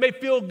in traffic, it may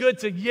feel good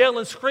to yell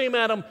and scream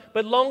at them,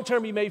 but long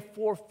term, you may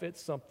forfeit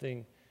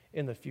something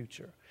in the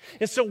future.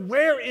 And so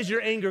where is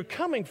your anger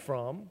coming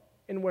from,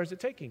 and where is it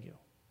taking you?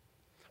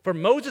 For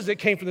Moses, it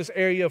came from this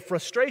area of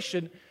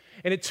frustration,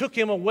 and it took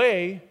him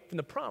away from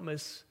the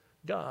promise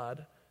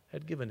God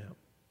had given him.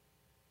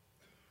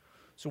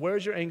 So where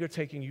is your anger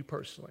taking you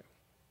personally?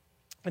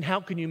 And how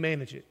can you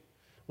manage it?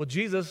 Well,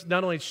 Jesus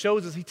not only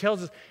shows us, he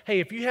tells us,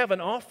 hey, if you have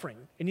an offering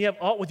and you have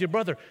aught with your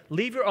brother,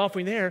 leave your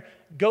offering there,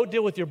 go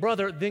deal with your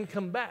brother, then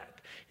come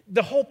back.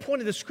 The whole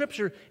point of the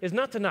scripture is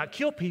not to not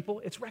kill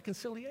people, it's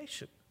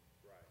reconciliation.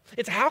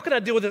 It's how can I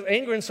deal with this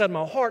anger inside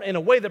my heart in a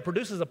way that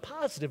produces a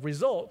positive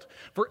result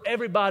for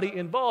everybody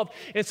involved.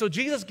 And so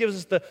Jesus gives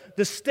us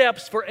the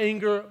steps for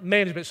anger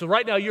management. So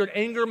right now you're at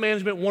Anger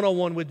Management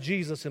 101 with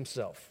Jesus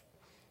himself.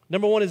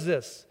 Number one is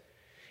this.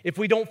 If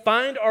we don't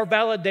find our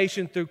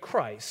validation through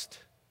Christ,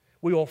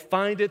 we will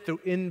find it through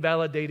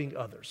invalidating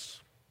others.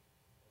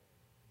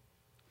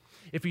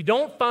 If you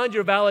don't find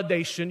your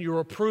validation, your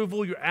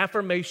approval, your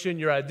affirmation,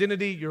 your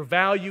identity, your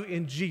value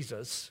in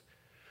Jesus,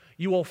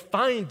 you will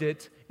find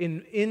it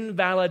in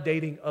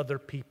invalidating other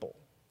people.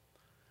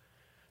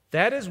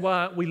 That is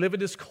why we live in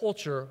this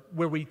culture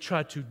where we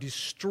try to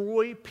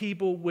destroy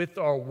people with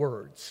our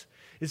words.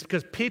 It's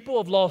because people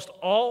have lost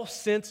all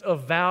sense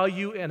of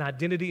value and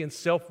identity and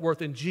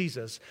self-worth in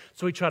Jesus.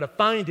 So we try to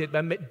find it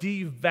by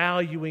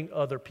devaluing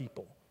other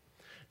people.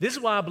 This is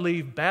why I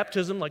believe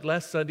baptism, like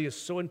last Sunday, is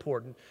so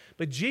important.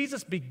 But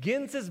Jesus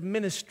begins his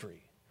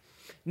ministry,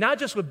 not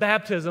just with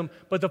baptism,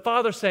 but the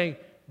Father saying,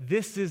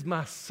 this is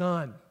my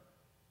Son,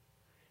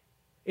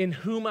 in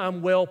whom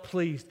I'm well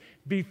pleased.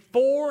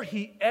 Before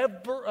he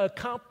ever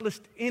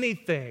accomplished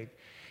anything,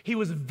 he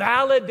was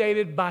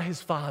validated by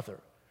his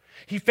Father.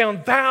 He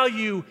found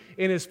value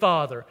in his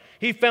Father.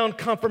 He found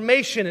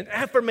confirmation and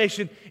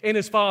affirmation in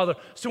his Father.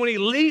 So when he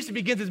leaves, he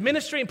begins his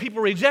ministry and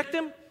people reject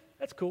him.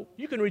 That's cool.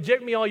 You can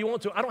reject me all you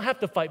want to. I don't have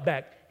to fight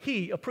back.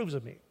 He approves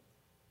of me.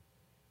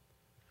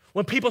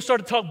 When people start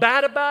to talk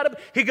bad about him,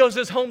 he goes to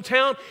his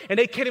hometown and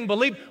they can't even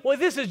believe, well,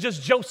 this is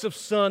just Joseph's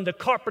son, the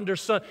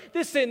carpenter's son.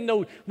 This ain't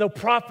no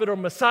prophet or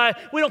Messiah.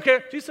 We don't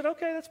care. Jesus said,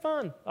 okay, that's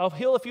fine. I'll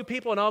heal a few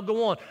people and I'll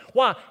go on.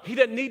 Why? He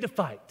doesn't need to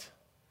fight.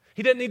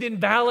 He doesn't need to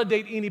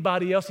invalidate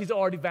anybody else. He's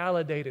already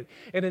validated.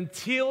 And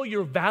until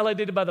you're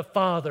validated by the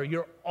Father,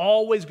 you're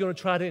always going to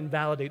try to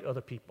invalidate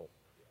other people.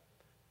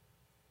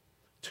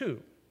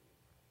 2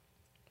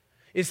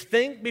 is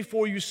think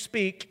before you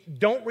speak.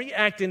 Don't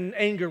react in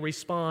anger,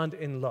 respond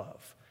in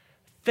love.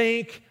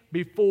 Think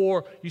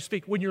before you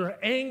speak. When your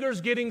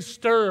anger's getting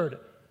stirred,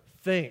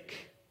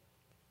 think.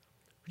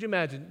 Would you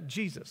imagine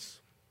Jesus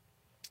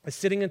is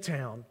sitting in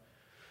town.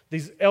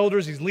 These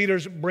elders, these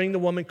leaders bring the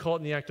woman caught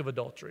in the act of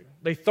adultery.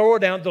 They throw her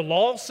down. The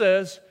law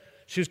says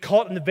she was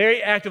caught in the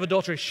very act of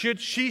adultery.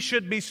 She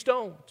should be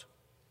stoned.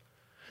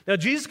 Now,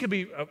 Jesus could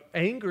be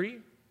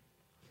angry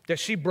that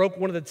she broke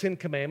one of the 10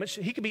 commandments.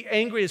 He could be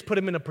angry as put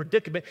him in a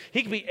predicament.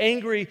 He could be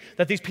angry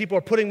that these people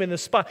are putting him in the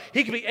spot.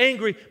 He could be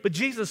angry, but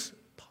Jesus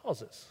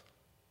pauses.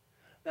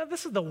 Now,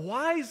 this is the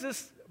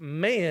wisest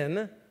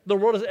man the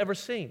world has ever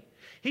seen.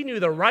 He knew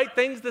the right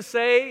things to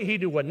say. He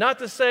knew what not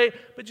to say,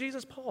 but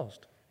Jesus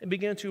paused and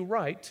began to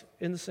write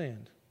in the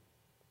sand.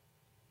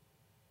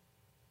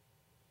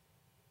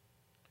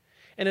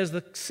 And as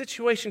the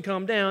situation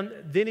calmed down,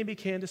 then he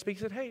began to speak.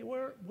 He said, hey,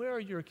 where are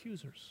your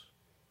accusers?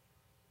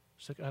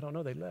 She's like, I don't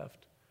know, they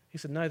left. He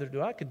said, neither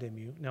do I condemn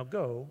you. Now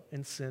go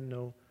and sin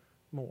no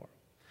more.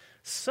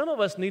 Some of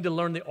us need to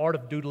learn the art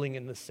of doodling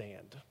in the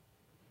sand.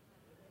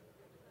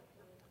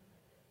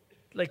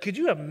 Like, could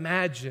you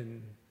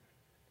imagine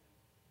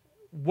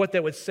what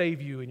that would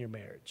save you in your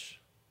marriage.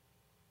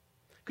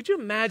 Could you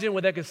imagine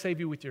what that could save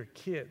you with your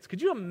kids?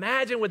 Could you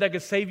imagine what that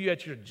could save you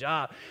at your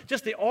job?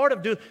 Just the art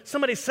of doing,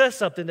 somebody says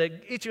something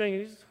that gets you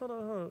angry. Hold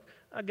on.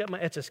 I got my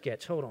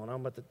Etch-a-Sketch. Hold on,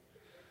 I'm about to.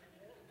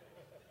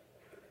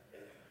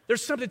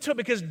 There's something to it,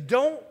 because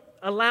don't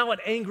allow an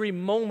angry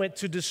moment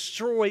to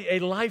destroy a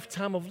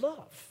lifetime of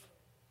love.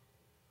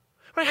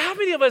 Right? How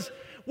many of us,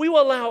 we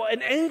will allow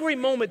an angry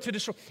moment to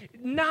destroy?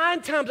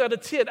 9 times out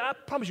of 10, I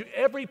promise you,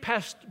 every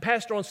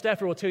pastor on staff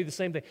here will tell you the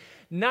same thing.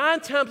 9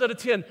 times out of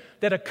 10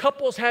 that a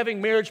couple's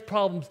having marriage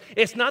problems,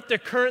 it's not their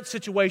current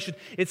situation,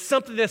 it's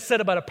something that's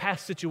said about a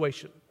past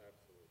situation.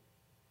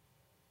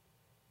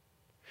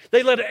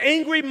 They let an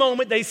angry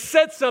moment, they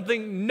said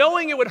something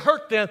knowing it would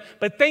hurt them,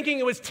 but thinking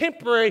it was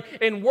temporary,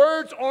 and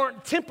words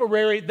aren't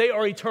temporary, they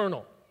are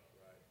eternal.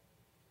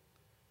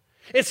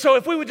 And so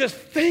if we would just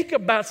think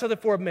about something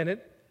for a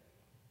minute,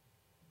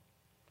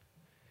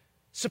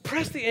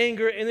 suppress the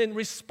anger, and then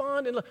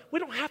respond in love. We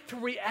don't have to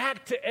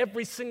react to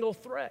every single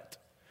threat.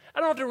 I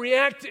don't have to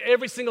react to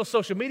every single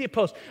social media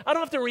post. I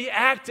don't have to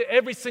react to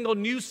every single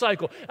news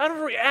cycle. I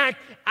don't react.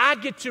 I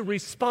get to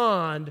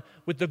respond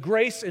with the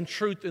grace and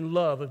truth and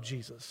love of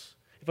Jesus.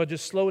 If I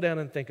just slow down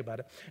and think about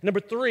it. Number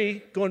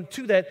 3, going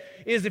to that,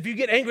 is if you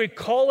get angry,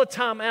 call a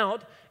time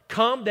out,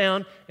 calm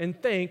down, and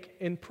think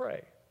and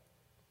pray.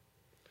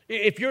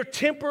 If your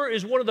temper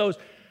is one of those,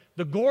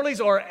 the Gourleys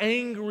are an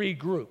angry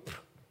group.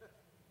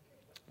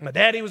 My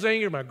daddy was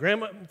angry, my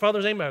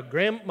grandfather's angry,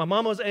 my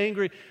mama was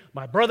angry,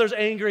 my brother's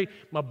angry.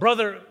 My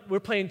brother, we're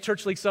playing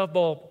church league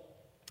softball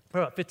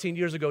about 15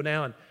 years ago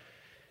now, and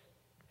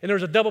there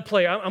was a double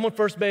play. I'm on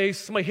first base,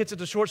 somebody hits it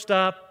to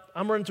shortstop,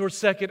 I'm running towards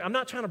second. I'm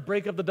not trying to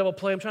break up the double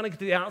play, I'm trying to get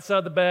to the outside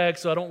of the bag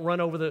so I don't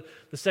run over the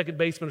second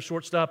baseman or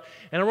shortstop.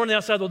 And I run the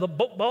outside, the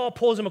ball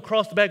pulls him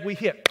across the bag, we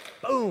hit,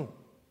 boom.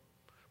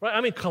 Right? I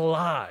mean,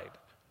 collide.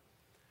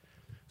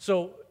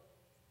 So,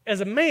 as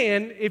a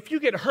man, if you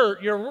get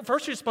hurt, your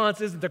first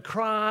response isn't to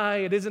cry,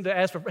 it isn't to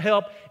ask for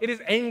help, it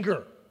is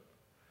anger.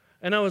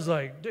 And I was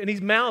like, and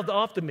he's mouthed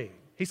off to me.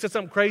 He said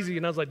something crazy,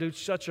 and I was like, dude,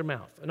 shut your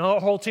mouth. And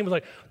our whole team was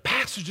like,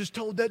 Pastor just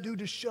told that dude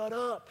to shut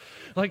up.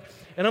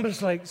 And I'm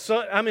just like, so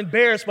I'm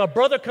embarrassed. My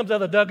brother comes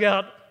out of the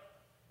dugout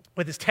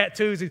with his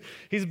tattoos.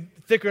 He's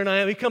thicker than I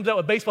am. He comes out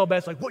with baseball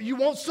bats like, what, you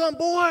want some,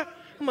 boy?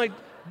 I'm like,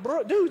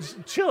 bro,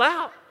 dude, chill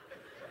out.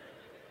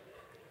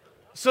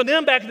 So then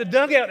I'm back in the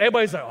dugout.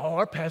 Everybody's like, oh,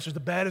 our pastor's the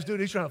baddest dude.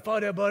 He's trying to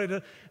fight everybody.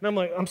 And I'm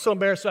like, I'm so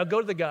embarrassed. So I go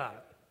to the guy.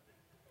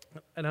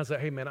 And I was like,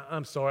 hey, man,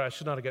 I'm sorry. I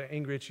should not have got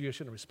angry at you. I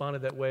shouldn't have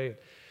responded that way.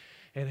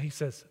 And he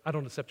says, I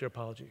don't accept your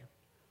apology.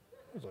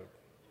 I was like,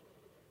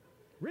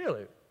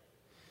 really?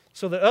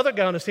 So the other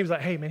guy on the team's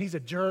like, hey, man, he's a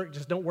jerk.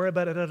 Just don't worry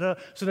about it. Da, da.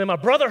 So then my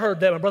brother heard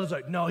that. My brother's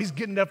like, no, he's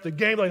getting after the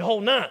game like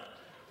whole night.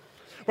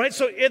 Right?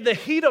 So in the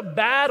heat of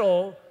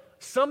battle,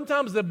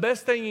 sometimes the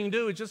best thing you can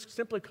do is just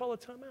simply call a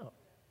timeout.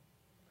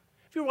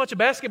 If you watch a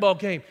basketball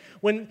game,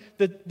 when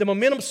the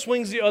momentum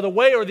swings the other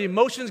way or the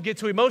emotions get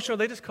too emotional,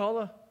 they just call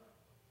a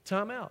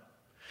timeout.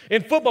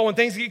 In football, when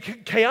things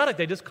get chaotic,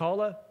 they just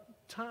call a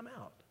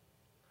timeout.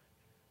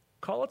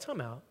 Call a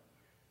timeout,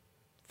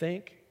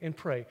 think, and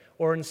pray.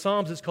 Or in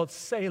Psalms, it's called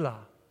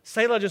Selah.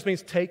 Selah just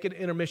means take an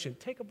intermission.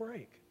 Take a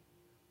break.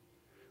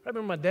 I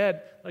remember my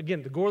dad,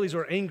 again, the Gourleys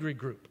are an angry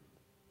group.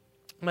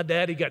 My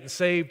dad, he gotten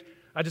saved.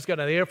 I just got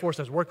out of the Air Force.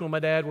 I was working with my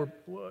dad.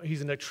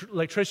 He's an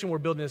electrician. We're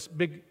building this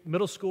big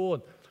middle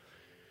school.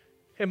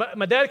 And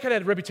my dad kind of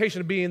had a reputation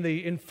of being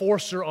the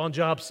enforcer on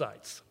job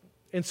sites.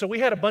 And so we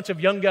had a bunch of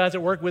young guys that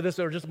worked with us.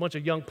 They were just a bunch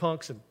of young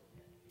punks. And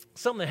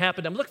something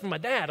happened. I'm looking for my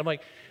dad. I'm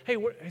like, hey,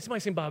 has somebody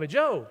seen Bobby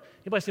Joe?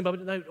 Anybody seen Bobby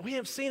Joe? No, we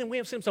haven't seen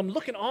him. So I'm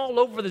looking all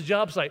over the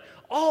job site,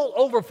 all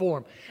over for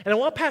him. And I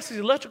walked past his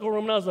electrical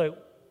room, and I was like,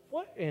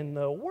 what in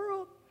the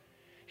world?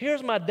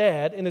 Here's my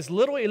dad in his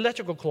little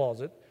electrical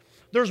closet.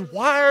 There's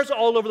wires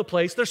all over the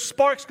place. There's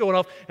sparks going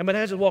off. And my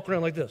dad's just walking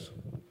around like this.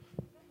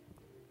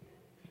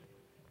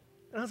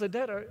 And I was like,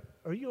 Dad,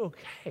 are you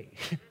okay?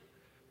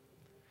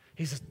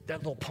 He says, that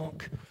little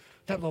punk.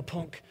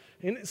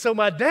 And so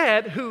my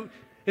dad, who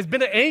has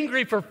been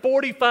angry for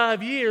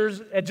 45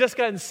 years, had just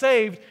gotten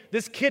saved,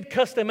 this kid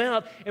cussed him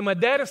out. And my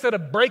dad, instead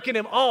of breaking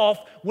him off,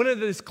 went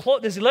into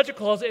this electric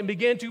closet and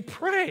began to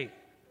pray.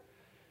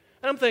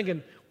 And I'm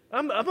thinking,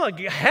 I'm like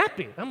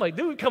happy. I'm like,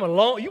 dude, coming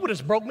along. You would have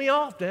just broke me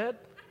off, Dad.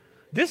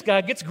 This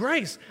guy gets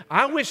grace.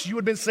 I wish you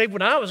had been saved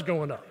when I was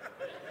growing up.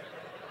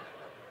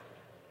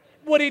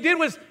 What he did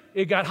was,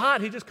 it got hot.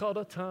 He just called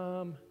a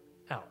time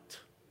out.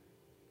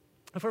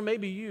 And for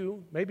maybe you're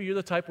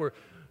the type where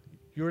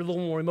you're a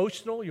little more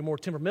emotional, you're more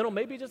temperamental.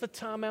 Maybe just a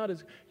time out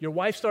is your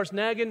wife starts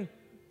nagging,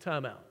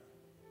 time out.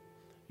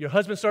 Your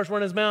husband starts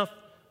running his mouth,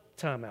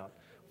 time out.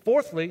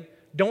 Fourthly,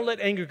 don't let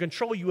anger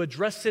control you.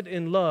 Address it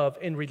in love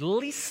and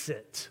release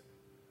it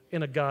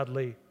in a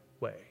godly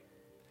way.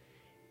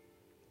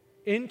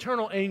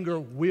 Internal anger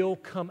will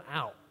come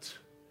out.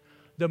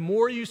 The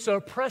more you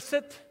suppress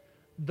it,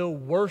 the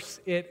worse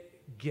it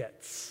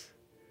gets.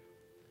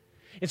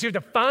 And so you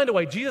have to find a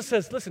way. Jesus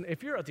says, listen,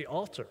 if you're at the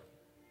altar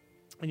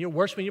and you're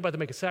worshiping, you're about to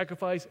make a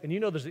sacrifice, and you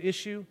know there's an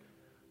issue,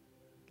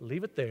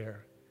 leave it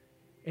there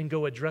and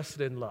go address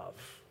it in love.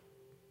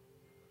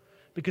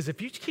 Because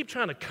if you keep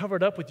trying to cover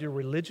it up with your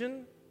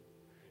religion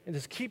and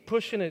just keep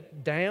pushing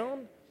it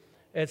down,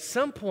 at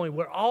some point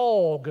we're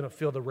all going to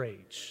feel the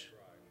rage.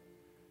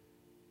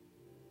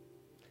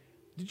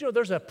 Did you know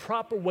there's a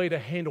proper way to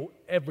handle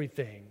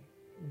everything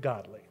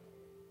godly?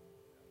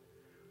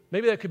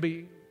 Maybe that could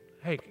be,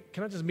 hey,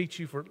 can I just meet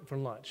you for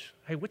lunch?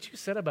 Hey, what you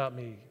said about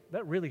me,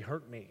 that really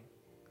hurt me.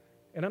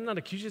 And I'm not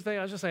accusing you of anything.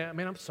 I was just saying,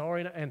 man, I'm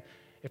sorry. And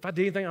if I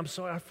did anything, I'm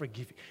sorry. I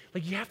forgive you.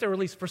 Like, you have to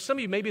release. For some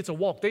of you, maybe it's a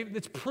walk.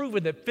 It's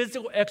proven that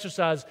physical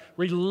exercise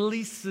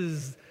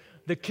releases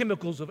the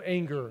chemicals of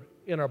anger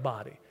in our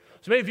body.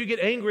 So maybe if you get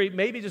angry,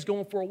 maybe just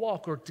going for a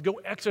walk or to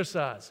go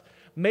exercise.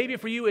 Maybe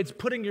for you, it's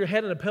putting your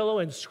head in a pillow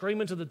and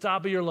screaming to the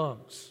top of your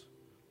lungs.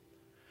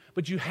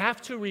 But you have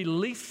to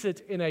release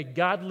it in a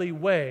godly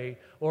way,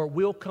 or it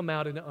will come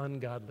out in an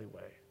ungodly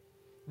way.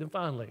 Then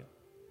finally,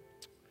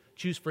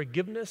 choose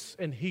forgiveness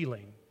and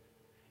healing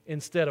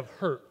instead of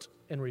hurt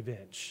and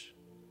revenge.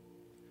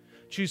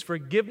 Choose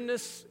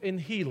forgiveness and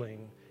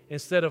healing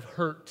instead of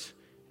hurt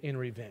and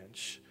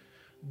revenge.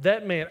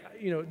 That man,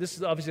 this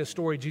is obviously a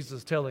story Jesus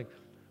is telling,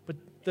 but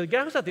the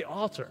guy who's at the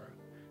altar,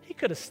 he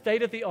could have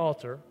stayed at the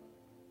altar,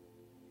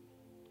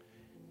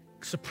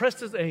 suppressed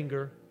his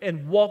anger,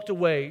 and walked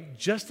away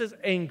just as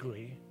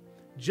angry,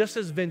 just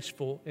as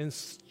vengeful, and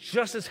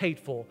just as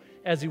hateful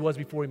as he was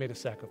before he made a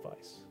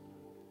sacrifice.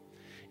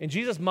 And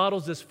Jesus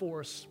models this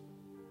for us.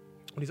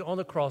 When he's on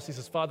the cross, he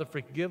says, Father,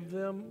 forgive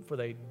them, for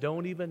they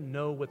don't even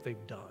know what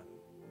they've done.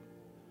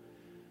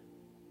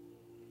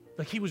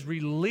 Like, he was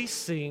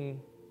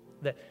releasing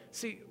that.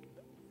 See,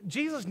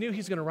 Jesus knew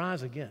he's going to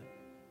rise again.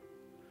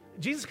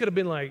 Jesus could have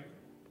been like,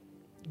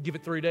 give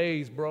it 3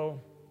 days,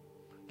 bro.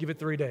 Give it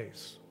 3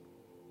 days.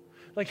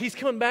 Like, he's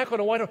coming back on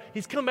a white horse.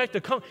 He's coming back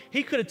to come.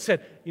 He could have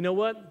said, you know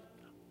what?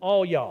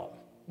 All y'all,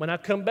 when I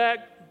come back,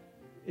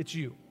 it's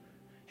you.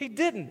 He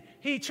didn't.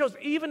 He chose,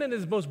 even in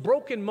his most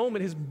broken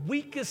moment, his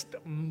weakest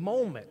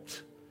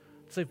moment,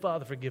 to say,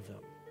 Father, forgive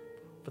them,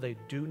 for they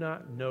do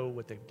not know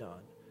what they've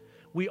done.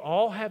 We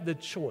all have the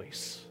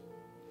choice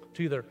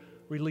to either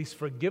release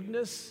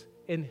forgiveness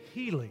and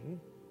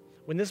healing.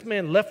 When this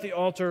man left the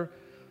altar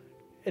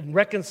and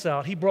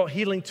reconciled, he brought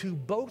healing to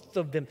both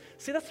of them.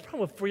 See, that's the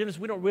problem with forgiveness.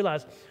 We don't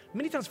realize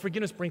many times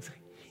forgiveness brings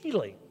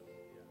healing.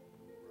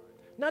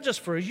 Not just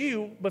for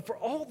you, but for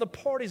all the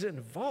parties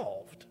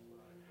involved.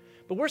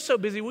 But we're so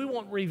busy, we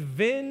want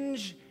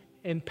revenge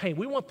and pain.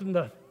 We want them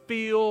to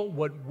feel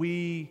what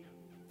we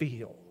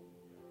feel.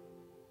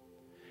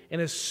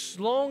 And as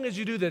long as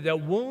you do that,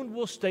 that wound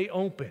will stay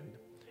open.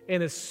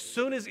 And as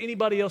soon as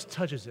anybody else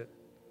touches it,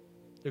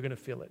 they're going to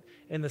feel it.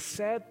 And the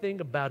sad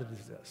thing about it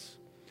is this.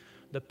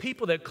 The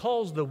people that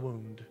cause the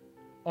wound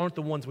aren't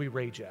the ones we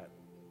rage at.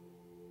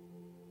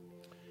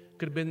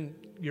 Could have been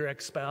your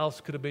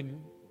ex-spouse, could have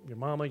been your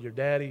mama, your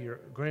daddy, your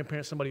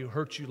grandparents, somebody who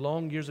hurt you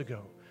long years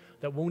ago.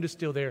 That wound is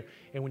still there.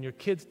 And when your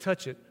kids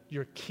touch it,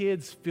 your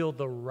kids feel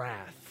the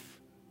wrath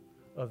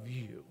of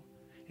you.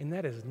 And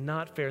that is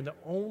not fair. And the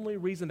only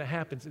reason that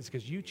happens is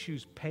because you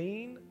choose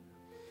pain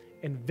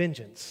and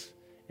vengeance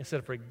instead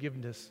of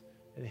forgiveness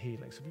and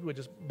healing. So if you would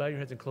just bow your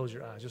heads and close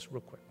your eyes, just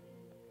real quick.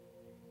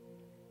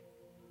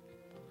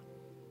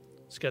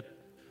 It's got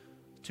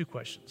 2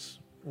 questions.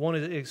 One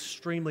is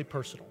extremely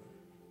personal.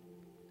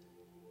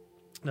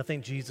 And I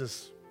think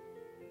Jesus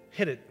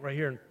hit it right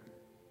here in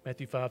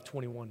Matthew 5,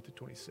 21 to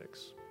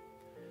 26.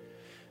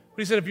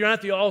 But he said, if you're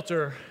at the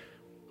altar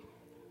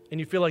and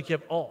you feel like you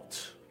have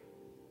aught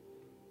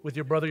with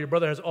your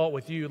brother has aught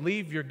with you,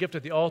 leave your gift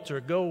at the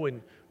altar, go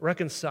and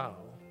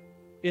reconcile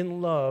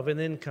in love, and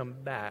then come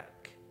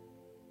back.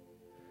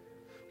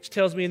 Which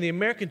tells me in the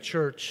American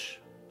church,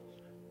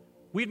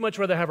 we'd much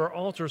rather have our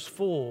altars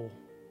full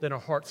than our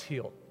hearts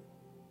healed.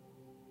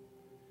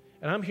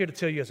 And I'm here to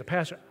tell you as a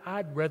pastor,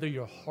 I'd rather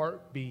your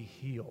heart be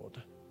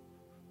healed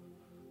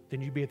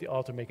than you be at the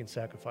altar making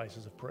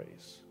sacrifices of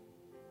praise.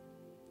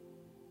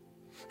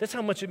 That's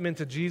how much it meant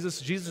to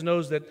Jesus. Jesus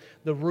knows that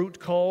the root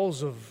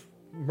cause of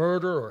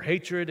murder or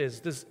hatred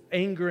is this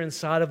anger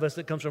inside of us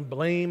that comes from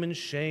blame and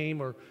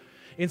shame, or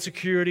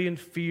insecurity and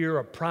fear,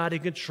 or pride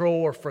and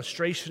control, or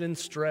frustration and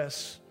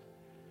stress.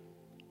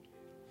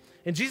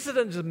 And Jesus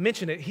doesn't just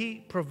mention it.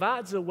 He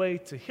provides a way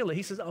to heal it.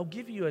 He says, I'll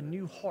give you a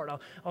new heart.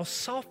 I'll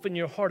soften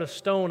your heart of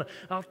stone.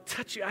 I'll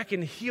touch you. I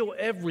can heal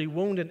every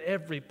wound in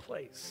every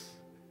place.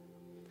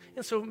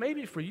 And so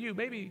maybe for you,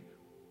 maybe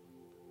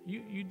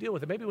you deal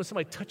with it. Maybe when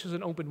somebody touches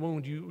an open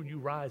wound, you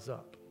rise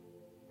up.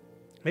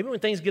 Maybe when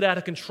things get out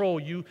of control,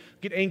 you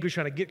get angry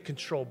trying to get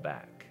control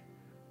back.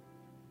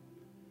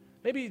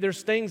 Maybe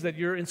there's things that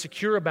you're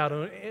insecure about,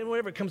 and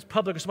whenever it comes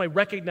public or somebody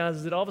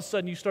recognizes it, all of a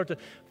sudden you start to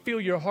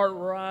feel your heart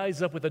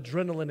rise up with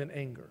adrenaline and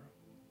anger.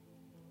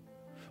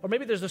 Or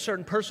maybe there's a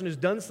certain person who's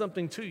done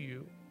something to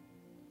you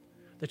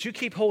that you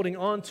keep holding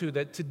on to,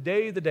 that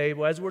today,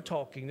 as we're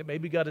talking, that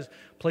maybe God has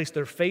placed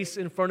their face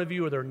in front of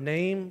you or their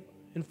name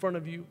in front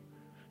of you,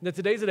 and that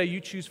today's the day you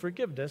choose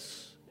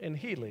forgiveness and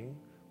healing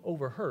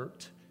over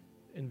hurt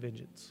and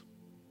vengeance.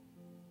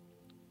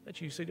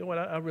 That you say, you know what,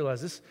 I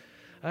realize this,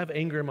 I have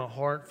anger in my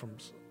heart from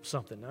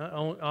something.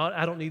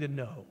 I don't need to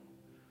know.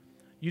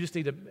 You just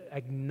need to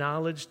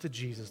acknowledge to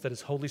Jesus that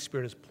his Holy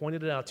Spirit has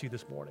pointed it out to you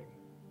this morning,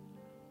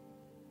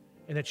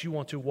 and that you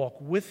want to walk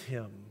with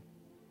him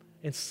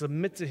and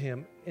submit to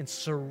him and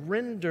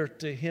surrender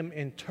to him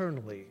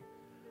internally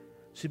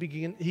so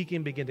he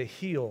can begin to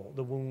heal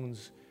the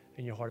wounds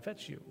in your heart. If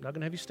that's you, I'm not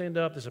going to have you stand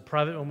up. There's a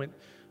private moment,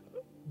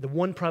 the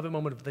one private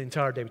moment of the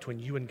entire day between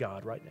you and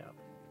God right now.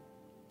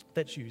 If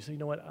that's you, say, you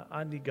know what,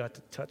 I need God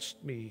to touch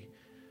me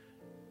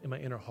in my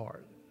inner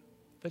heart.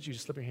 If that's you,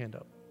 just slip your hand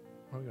up.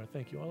 Oh, God,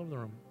 thank you, all over the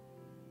room.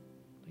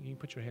 You can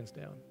put your hands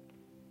down.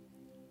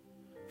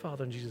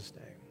 Father, in Jesus'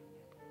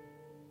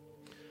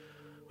 name,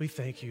 we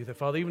thank you that,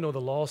 Father, even though the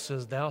law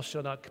says thou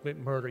shalt not commit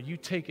murder, you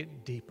take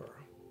it deeper.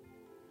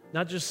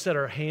 Not just set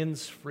our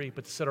hands free,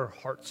 but to set our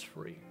hearts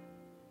free.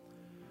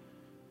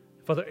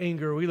 Father,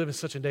 anger, we live in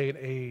such a day and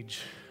age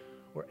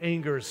where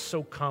anger is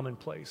so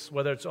commonplace,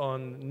 whether it's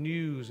on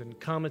news and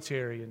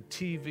commentary and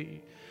TV,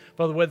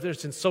 Father, whether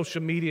it's in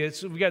social media,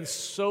 we've gotten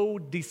so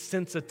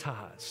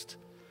desensitized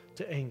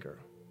to anger.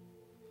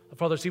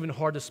 Father, it's even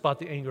hard to spot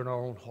the anger in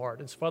our own heart.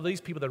 And so, Father,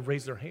 these people that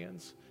raise their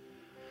hands,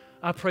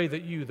 I pray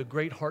that you, the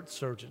great heart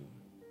surgeon,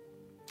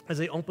 as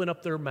they open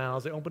up their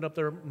mouths, they open up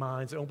their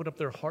minds, they open up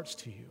their hearts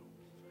to you,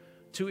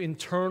 to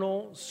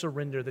internal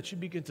surrender, that you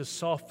begin to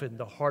soften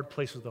the hard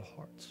places of the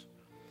hearts.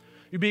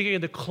 You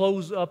begin to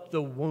close up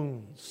the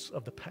wounds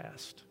of the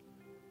past.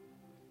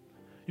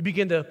 You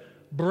begin to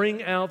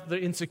bring out the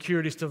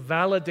insecurities, to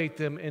validate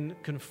them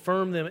and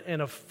confirm them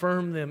and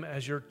affirm them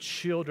as your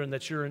children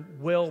that you're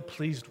well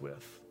pleased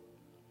with.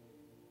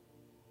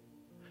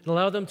 And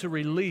allow them to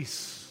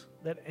release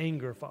that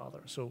anger, Father,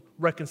 so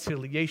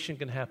reconciliation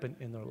can happen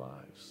in their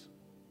lives.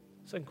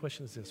 Second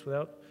question is this.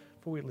 Before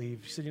we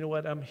leave, you said, you know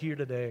what, I'm here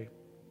today,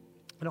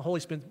 and the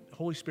Holy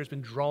Spirit's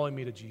been drawing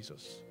me to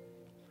Jesus.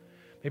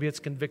 Maybe it's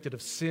convicted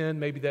of sin.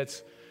 Maybe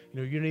that's,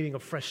 you're needing a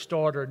fresh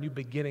start or a new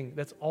beginning.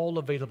 That's all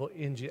available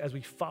in Jesus. As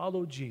we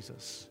follow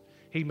Jesus,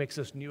 he makes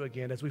us new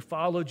again. As we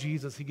follow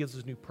Jesus, he gives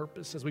us new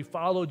purpose. As we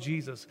follow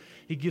Jesus,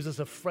 he gives us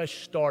a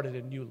fresh start and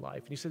a new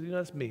life. And you said,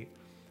 that's me.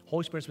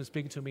 Holy Spirit's been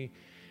speaking to me,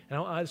 and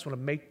I just want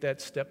to make that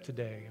step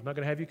today. I'm not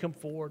going to have you come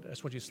forward. I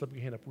just want you to slip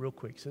your hand up real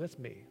quick. So that's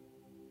me.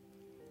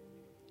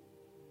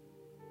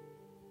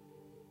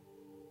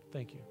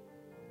 Thank you.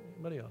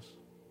 Anybody else?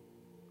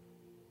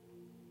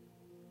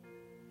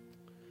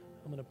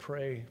 I'm going to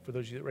pray for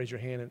those of you that raise your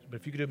hand. But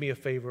if you could do me a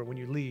favor, when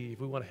you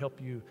leave, we want to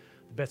help you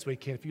the best way we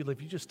can. If you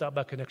leave, you just stop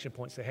by Connection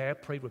Point and say, hey, I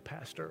prayed with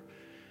Pastor,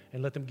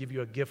 and let them give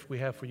you a gift we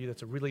have for you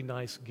that's a really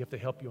nice gift to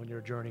help you on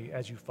your journey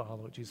as you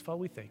follow Jesus. Father,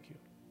 we thank you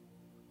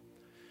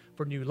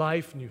for new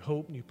life, new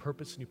hope, new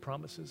purpose, new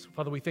promises.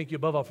 Father, we thank you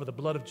above all for the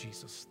blood of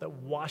Jesus that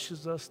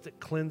washes us, that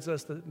cleanses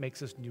us, that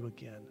makes us new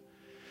again.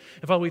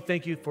 And Father, we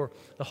thank you for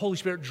the Holy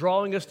Spirit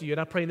drawing us to you.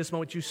 And I pray in this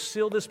moment, you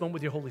seal this moment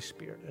with your Holy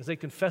Spirit as they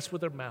confess with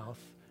their mouth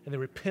and they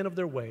repent of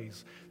their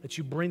ways, that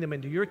you bring them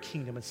into your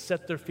kingdom and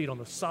set their feet on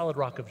the solid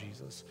rock of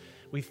Jesus.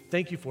 We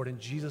thank you for it in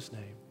Jesus'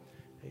 name.